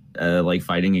chair, like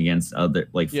fighting against other,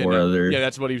 like four other. Yeah,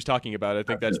 that's what he was talking about. I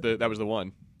think that was the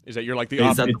one. Is that you're like the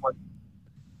one?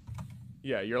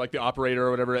 Yeah, you're like the operator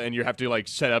or whatever, and you have to like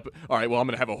set up. All right, well, I'm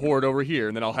gonna have a horde over here,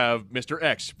 and then I'll have Mr.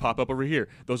 X pop up over here.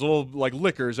 Those little like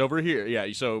lickers over here. Yeah,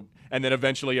 so and then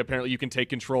eventually, apparently, you can take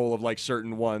control of like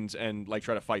certain ones and like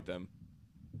try to fight them.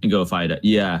 And go fight it.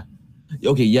 Yeah.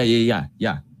 Okay. Yeah.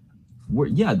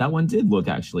 Yeah, that one did look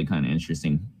actually kind of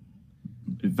interesting.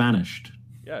 It vanished.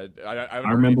 Yeah, I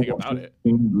remember anything about it.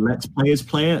 Let's Players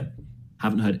play it.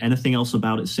 Haven't heard anything else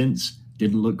about it since.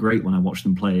 Didn't look great when I watched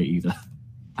them play it either.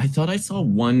 I thought I saw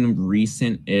one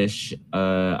recent-ish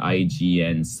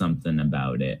IGN something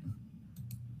about it.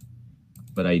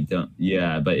 But I don't...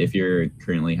 Yeah, but if you're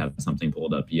currently have something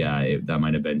pulled up, yeah, that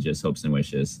might have been just hopes and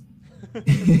wishes.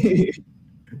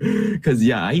 Because,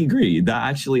 yeah, I agree. That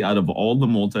actually, out of all the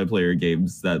multiplayer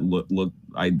games that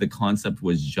the concept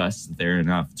was just there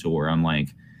enough to where I'm like,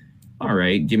 all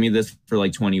right, give me this for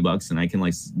like $20 and I can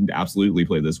like absolutely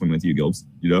play this one with you, Gilbs,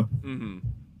 you know? Mm-hmm.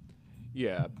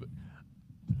 Yeah, but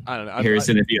I don't know.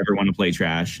 Harrison, if you ever want to play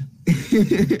trash.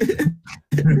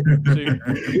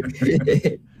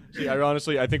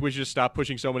 See, I think we should just stop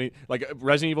pushing so many, like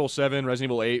Resident Evil 7,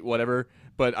 Resident Evil 8, whatever.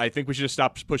 But I think we should just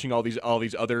stop pushing all these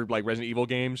other like Resident Evil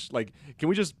games. Like, can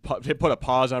we just put a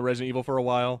pause on Resident Evil for a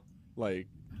while? Like,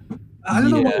 I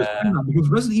don't know what was going on because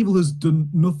Resident Evil has done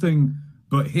nothing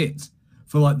but hit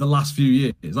for like the last few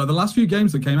years. Like the last few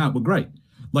games that came out were great.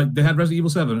 Like they had Resident Evil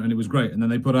 7 and it was great, and then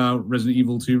they put out Resident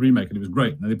Evil 2 remake and it was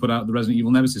great, and then they put out the Resident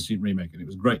Evil Nemesis remake and it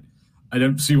was great. I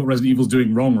don't see what Resident Evil's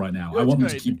doing wrong right now. I want them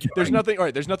to keep going. There's nothing. All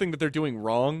right, there's nothing that they're doing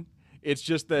wrong. It's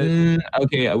just that.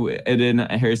 Okay, and then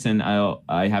Harrison,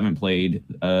 I haven't played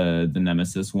the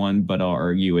Nemesis one, but I'll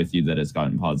argue with you that it's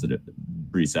gotten positive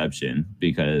reception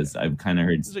because I've kind of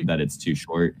heard that it's too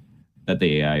short, that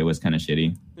the AI was kind of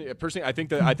shitty. Yeah, personally, I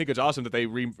think it's awesome that they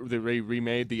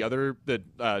remade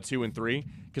the 2 and 3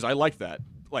 because I liked that.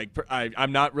 Like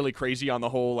I'm not really crazy on the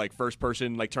whole like first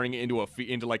person like turning it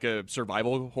into like a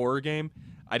survival horror game.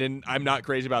 I'm not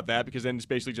crazy about that because then it's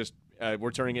basically just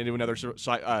we're turning it into another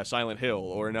Silent Hill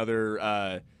or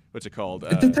another what's it called?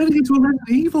 They're turning it into a Resident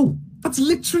Evil. That's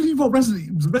literally what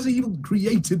Resident Evil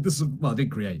created. Well, it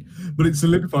didn't create, but it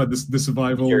solidified the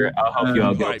survival. I'll help you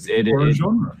out.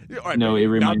 Genre. Right, no, it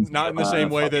remains not in the same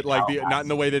way that like not in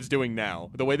the way that that it's doing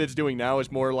now. The way that it's doing now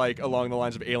is more like along the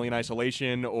lines of Alien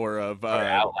Isolation or of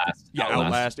Outlast. Yeah,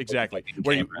 Outlast, exactly.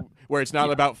 Where it's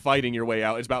not about fighting your way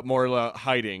out. It's about more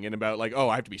hiding and about like, oh,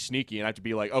 I have to be sneaky and I have to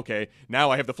be like, okay,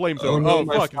 now I have the flamethrower. Oh,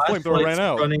 fuck, the flamethrower ran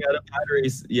out. Running out of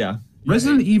batteries. Yeah.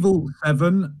 Resident Evil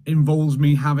 7 involves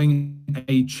me having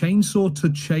a chainsaw to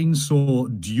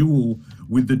chainsaw duel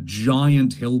with the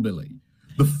giant hillbilly.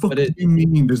 The fuck do you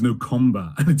mean there's no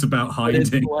combat and it's about hiding?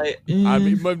 I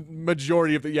mean,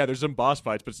 majority of there's some boss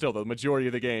fights, but still, the majority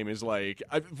of the game is like,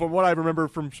 from what I remember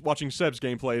from watching Seb's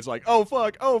gameplay, it's like, oh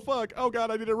fuck, oh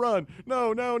god, I need to run.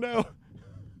 No.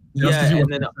 Yeah,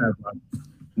 and then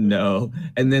no,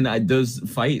 and then those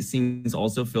fight scenes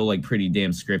also feel like pretty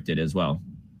damn scripted as well.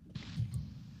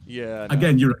 Yeah. No.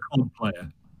 Again, you're a COD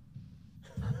player.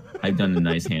 I've done a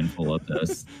nice handful of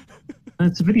those.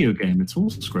 It's a video game. It's all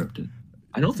scripted.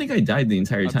 I don't think I died the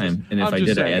entire time, and if I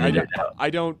did, I edited it out. I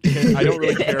don't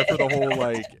really care for the whole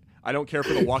like. I don't care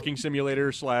for the walking simulator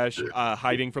 /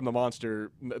 hiding from the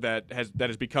monster that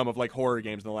has become of like horror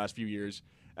games in the last few years,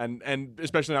 and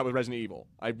especially not with Resident Evil.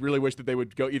 I really wish that they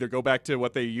would either go back to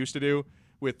what they used to do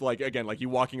with like again like you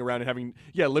walking around and having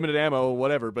limited ammo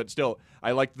whatever, but still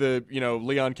I like the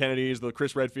Leon Kennedys, the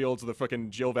Chris Redfields, the fucking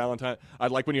Jill Valentine. I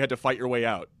like when you had to fight your way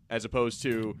out as opposed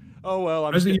to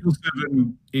Resident Evil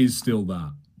 7 is still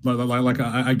that. Like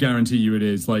I guarantee you it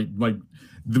is. Like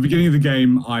the beginning of the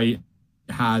game, I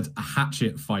had a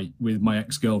hatchet fight with my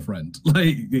ex-girlfriend.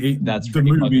 Like That's the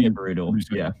pretty movie, fucking brutal.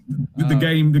 Yeah. the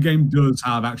game does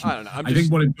have action. I don't know. I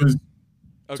think what it does.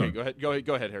 Okay, Sorry.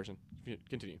 go ahead, Harrison.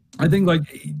 Continue. I think like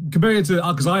compared to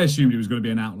because I assumed it was going to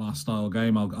be an Outlast style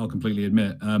game. I'll completely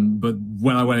admit. But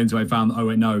when I went into it, I found oh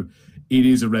wait no, it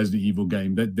is a Resident Evil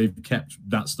game. They've kept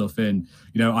that stuff in.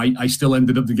 You know, I still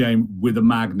ended up the game with a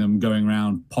Magnum going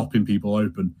around popping people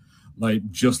open, like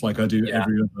just like I do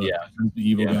every other Resident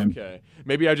Evil game. Okay,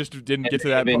 maybe I just didn't get to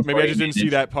that part. Maybe I just didn't see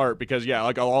that part because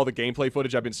like all the gameplay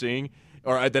footage I've been seeing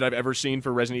or that I've ever seen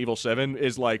for Resident Evil 7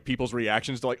 is like people's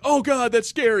reactions to like, oh god, that's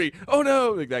scary, oh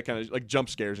no, like that kind of like jump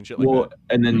scares and shit like that.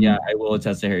 And then I will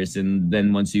attest to Harrison.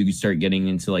 Then once you start getting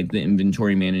into like the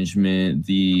inventory management,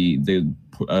 the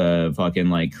fucking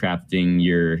like crafting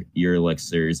your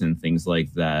elixirs and things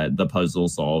like that, the puzzle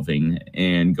solving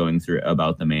and going through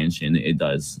about the mansion, it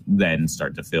does then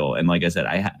start to feel. And like I said,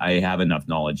 I have enough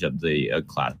knowledge of the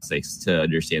classics to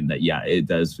understand that it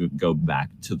does go back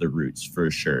to the roots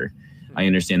for sure. I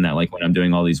understand that like when I'm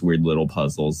doing all these weird little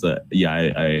puzzles that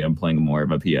I am playing more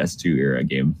of a PS2 era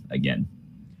game again,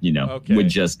 you know, with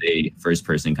just a first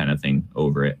person kind of thing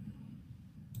over it.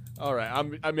 All right,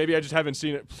 maybe I just haven't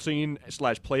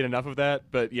seen/played enough of that,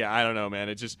 but yeah, I don't know, man.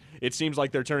 It seems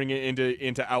like they're turning it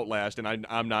into Outlast, and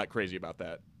I'm not crazy about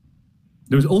that.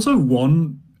 There was also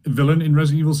one villain in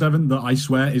Resident Evil 7 that I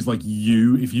swear is like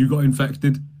you if you got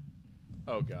infected.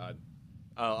 Oh god.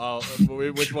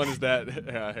 Which one is that,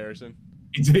 Harrison?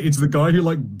 It's the guy who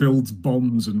like builds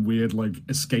bombs and weird like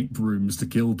escape rooms to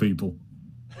kill people.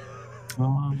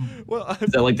 Well,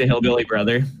 is that like the hillbilly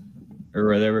brother, or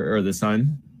whatever, or the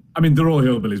son? I mean, they're all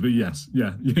hillbillies, but yes,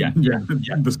 yeah.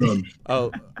 The son.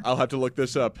 I'll have to look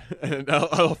this up, and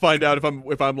I'll find out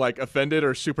if I'm like offended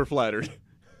or super flattered.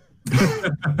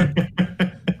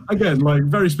 Again, like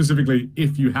very specifically,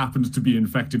 if you happened to be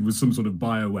infected with some sort of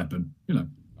bioweapon, you know.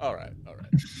 All right.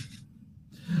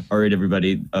 All right,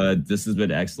 everybody. This has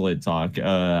been excellent talk.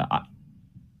 I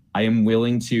am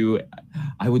willing to.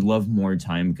 I would love more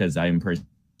time because I am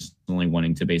personally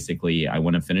wanting to I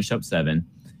want to finish up 7,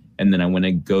 and then I want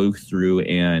to go through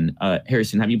and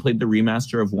Harrison, have you played the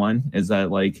remaster of 1? Is that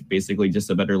like basically just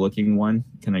a better looking one?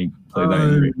 Can I play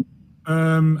that?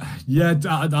 Yeah,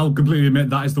 I'll completely admit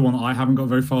that is the one I haven't got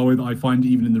very far with. I find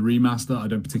even in the remaster, I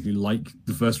don't particularly like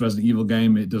the first Resident Evil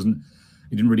game. It didn't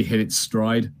really hit its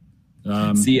stride.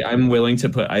 See, I'm willing to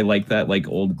put. I like that like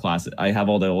old classic. I have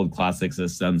all the old classic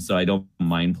systems, so I don't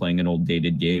mind playing an old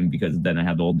dated game because then I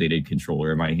have the old dated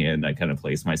controller in my hand. I kind of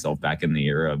place myself back in the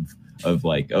era of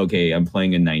like, okay, I'm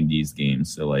playing a '90s game,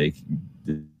 so like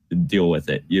deal with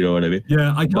it. You know what I mean?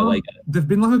 Yeah, I can't. Like, there've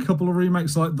been like a couple of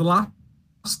remakes. Like the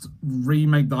last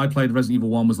remake that I played, Resident Evil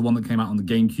 1, was the one that came out on the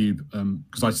GameCube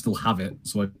because I still have it,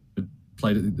 so I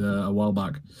played it a while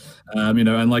back. You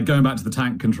know, and like going back to the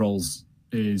tank controls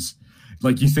is.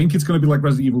 Like, you think it's going to be like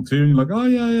Resident Evil 2, and you're like, oh,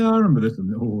 yeah, I remember this.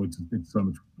 And, it's so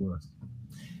much worse.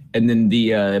 And then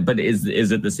but is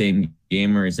it the same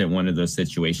game, or is it one of those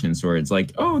situations where it's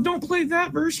like, oh, don't play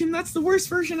that version. That's the worst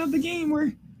version of the game.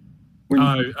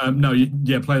 No,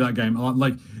 play that game.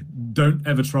 Like, don't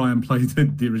ever try and play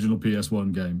the original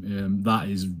PS1 game. That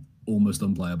is almost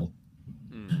unplayable.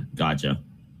 Gotcha.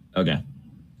 Okay.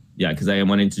 Yeah, because I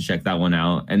wanted to check that one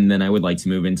out. And then I would like to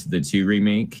move into the 2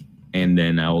 remake. And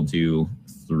then I'll do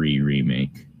 3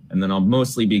 remake, and then I'll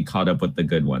mostly be caught up with the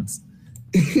good ones.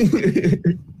 I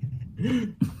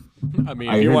mean,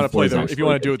 if you want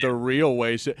to do it the real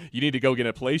way, so you need to go get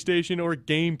a PlayStation or a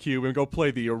GameCube and go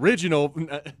play the original.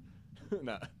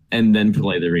 Nah. And then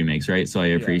play the remakes, right? So I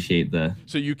appreciate the.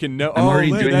 So you can know. I'm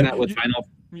already doing that with Final.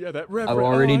 Yeah, that. I'm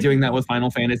already doing that with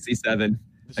Final Fantasy VII.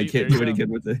 I can't do it again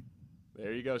with it.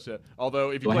 There you go. So,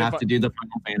 although if you have to do the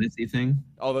Final Fantasy thing,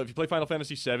 although if you play Final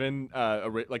Fantasy VII,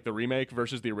 like the remake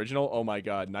versus the original, oh my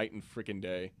god, night and freaking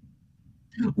day.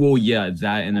 Well, yeah,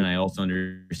 that, and then I also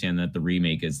understand that the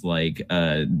remake is like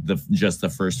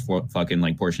the first fucking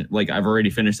like portion. Like I've already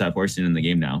finished that portion in the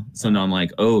game now, so now I'm like,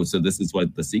 oh, so this is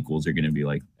what the sequels are going to be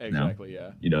like. Exactly. Now.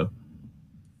 Yeah. You know,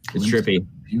 it's trippy.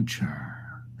 Future.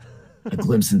 A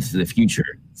glimpse into the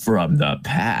future from the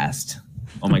past.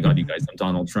 Oh my god, you guys, I'm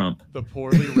Donald Trump. The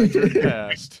poorly rendered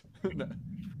past. The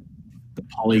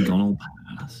polygonal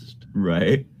past.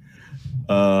 Right.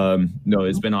 No,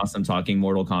 it's been awesome talking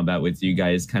Mortal Kombat with you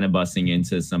guys, kind of busting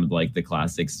into some of like the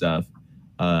classic stuff.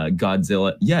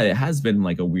 Godzilla. Yeah, it has been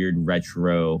like a weird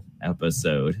retro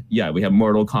episode. Yeah, we have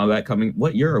Mortal Kombat coming.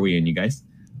 What year are we in, you guys?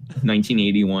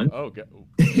 1981. Oh, God.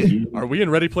 Are we in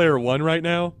Ready Player One right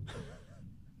now?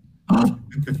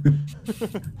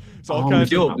 It's all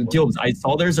kinds of. Gilbs, I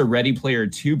saw there's a Ready Player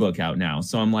 2 book out now,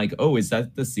 so I'm like, oh, is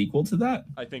that the sequel to that?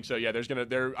 I think so. Yeah,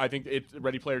 I think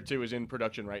Ready Player 2 is in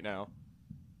production right now.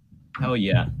 Hell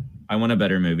yeah! I want a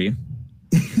better movie.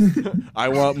 I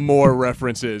want more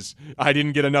references. I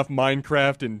didn't get enough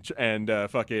Minecraft and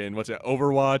fucking what's it,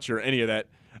 Overwatch or any of that.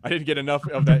 I didn't get enough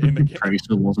of that in the game.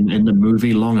 Tracer wasn't in the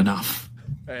movie long enough.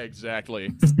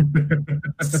 Exactly.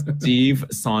 Steve,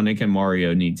 Sonic, and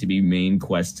Mario need to be main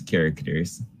quest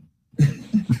characters.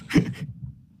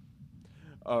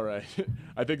 All right.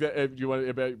 I think that you want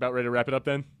about ready to wrap it up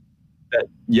then?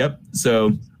 Yep.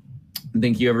 So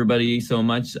thank you everybody so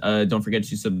much. Don't forget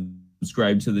to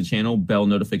subscribe to the channel, bell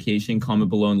notification, comment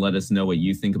below and let us know what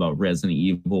you think about Resident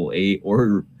Evil 8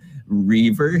 or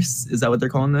Reverse. Is that what they're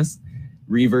calling this?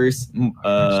 Reverse,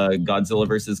 Godzilla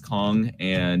versus Kong,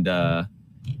 and The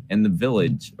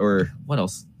Village. Or what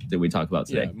else did we talk about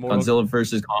today? Yeah, Godzilla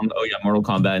versus Kong. Oh yeah, Mortal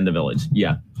Kombat and The Village.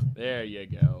 Yeah. There you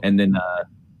go. And then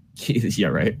yeah,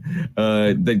 right.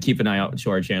 Then keep an eye out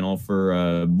to our channel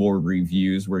for more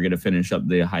reviews. We're gonna finish up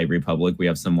the High Republic. We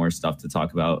have some more stuff to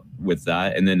talk about with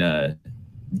that. And then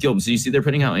Gilbs, do you see they're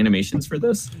putting out animations for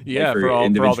this? Yeah, for all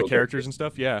the characters and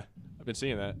stuff. Yeah, I've been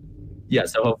seeing that. Yeah,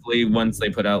 so hopefully once they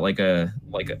put out like a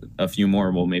few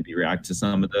more, we'll maybe react to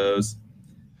some of those.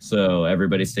 So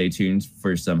everybody stay tuned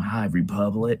for some High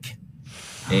Republic.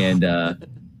 And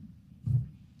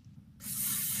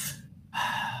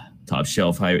top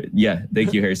shelf high. Yeah,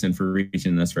 thank you, Harrison, for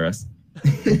reaching this for us.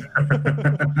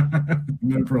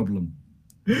 No problem.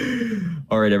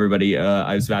 All right, everybody.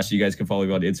 I'm Sebastian. You guys can follow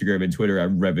me on Instagram and Twitter.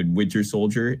 I'm Revan Winter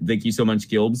Soldier. Thank you so much,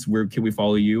 Gilbs. Where can we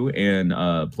follow you? And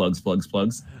plugs.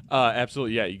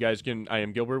 Absolutely. Yeah, you guys can. I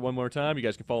am Gilbert one more time. You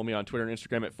guys can follow me on Twitter and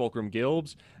Instagram at Fulcrum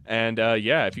Gilbs. And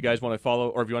yeah, if you guys want to follow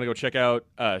or if you want to go check out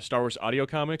Star Wars audio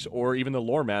comics or even the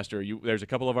Lore Master, there's a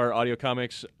couple of our audio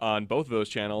comics on both of those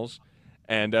channels.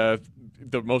 And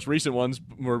the most recent ones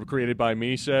were created by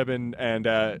me, Seb, and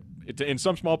in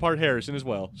some small part Harrison as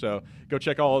well. So go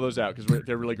check all of those out because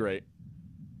they're really great.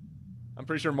 I'm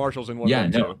pretty sure Marshall's in one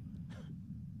of them too.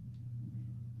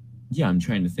 Yeah, I'm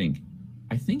trying to think.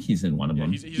 I think he's in one of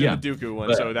them. He's in the Dooku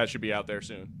one, so that should be out there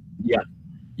soon. Yeah.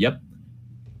 Yep.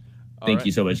 Thank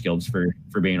you so much, Gilbs,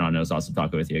 for being on. It was awesome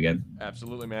talking with you again.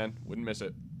 Absolutely, man. Wouldn't miss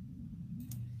it.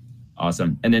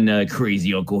 Awesome. And then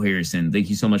Crazy Uncle Harrison, thank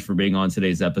you so much for being on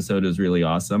today's episode. It was really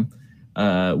awesome.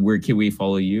 Where can we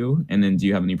follow you? And then do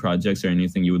you have any projects or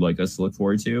anything you would like us to look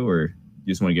forward to, or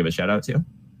you just want to give a shout out to?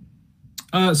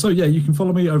 So yeah, you can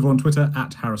follow me over on Twitter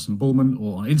at Harrison Bullman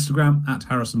or on Instagram at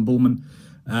Harrison Bullman.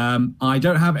 I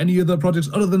don't have any other projects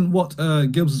other than what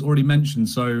Gibbs has already mentioned.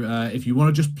 So if you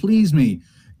want to just please me,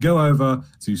 go over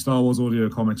to Star Wars Audio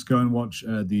Comics, go and watch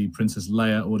the Princess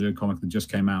Leia audio comic that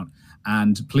just came out.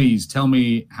 And please tell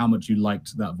me how much you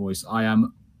liked that voice. I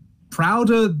am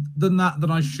prouder than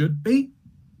I should be.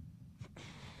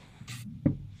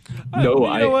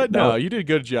 No, you know what? No, you did a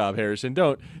good job, Harrison.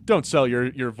 Don't sell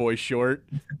your voice short.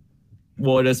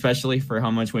 Well, and especially for how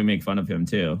much we make fun of him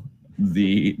too,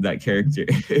 that character,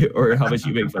 or how much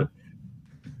you make fun of.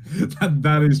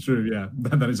 That is true. Yeah,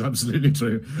 that is absolutely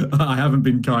true. I haven't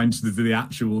been kind to the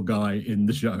actual guy in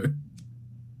the show.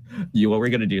 What we're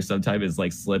gonna do sometime is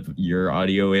like slip your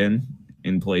audio in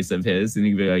place of his, and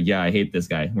you can be like, "Yeah, I hate this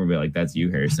guy." We'll be like, "That's you,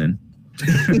 Harrison."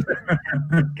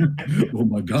 Oh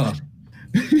my god.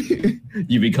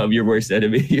 You become your worst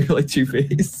enemy. You're like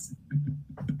Two-Face.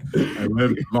 I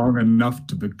lived long enough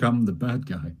to become the bad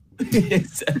guy.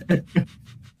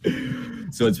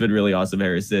 So it's been really awesome,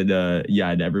 Harrison.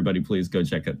 Yeah, and everybody, please go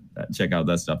check out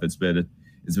that stuff. It's been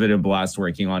a blast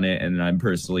working on it, and I'm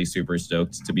personally super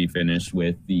stoked to be finished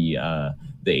with the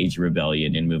Age of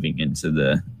Rebellion and moving into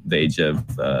the age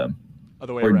of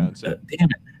other way around. So. Damn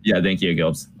it. Yeah, thank you,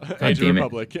 Gilbs. Age of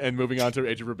Republic and moving on to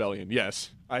Age of Rebellion. Yes,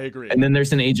 I agree. And then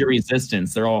there's an Age of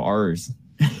Resistance. They're all R's.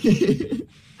 Yeah.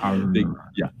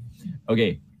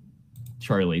 Okay,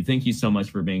 Charlie, thank you so much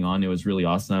for being on. It was really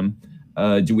awesome.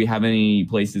 Do we have any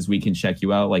places we can check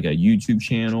you out, like a YouTube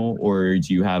channel, or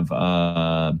do you have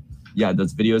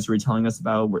those videos you were telling us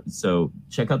about? So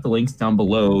check out the links down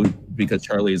below because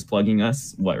Charlie is plugging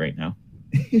us. What right now?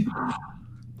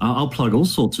 I'll plug all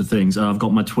sorts of things. I've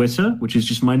got my Twitter, which is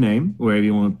just my name, wherever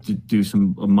you want to do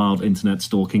some mild internet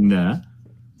stalking there.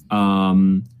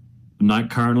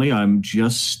 Currently, I'm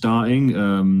just starting.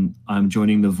 I'm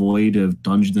joining the void of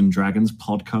Dungeons and Dragons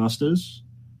podcasters.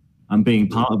 I'm being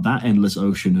part of that endless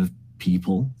ocean of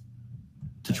people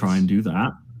to try and do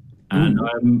that. And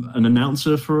I'm an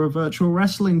announcer for a virtual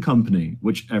wrestling company,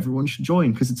 which everyone should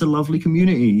join because it's a lovely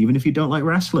community, even if you don't like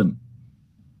wrestling.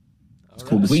 It's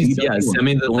called the Please, CW. yeah, send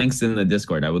me the links in the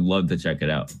Discord. I would love to check it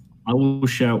out. I will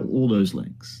share all those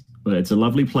links. But it's a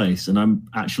lovely place, and I'm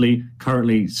actually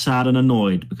currently sad and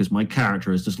annoyed because my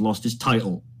character has just lost his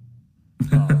title.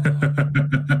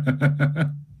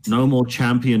 No more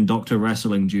champion Dr.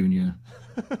 Wrestling Jr.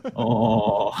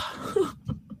 Oh.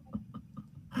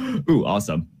 Ooh,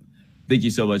 awesome. Thank you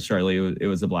so much, Charlie. It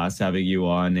was a blast having you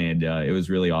on, and it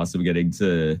was really awesome getting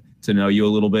to know you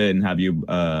a little bit and have you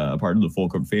a part of the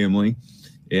Fulcrum family,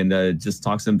 and just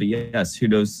talk some BS. Who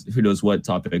knows what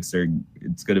topics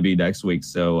it's going to be next week.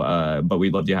 So, but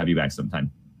we'd love to have you back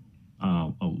sometime. I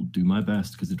will do my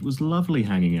best because it was lovely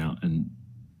hanging out and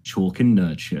talking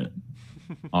nerd shit.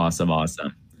 Awesome. All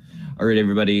right,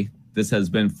 everybody. This has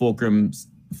been Fulcrum's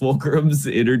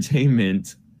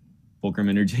Entertainment. Fulcrum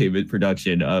Entertainment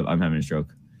production. I'm having a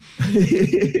stroke.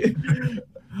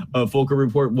 Fulcrum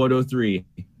Report 103.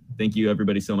 Thank you,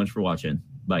 everybody, so much for watching.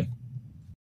 Bye.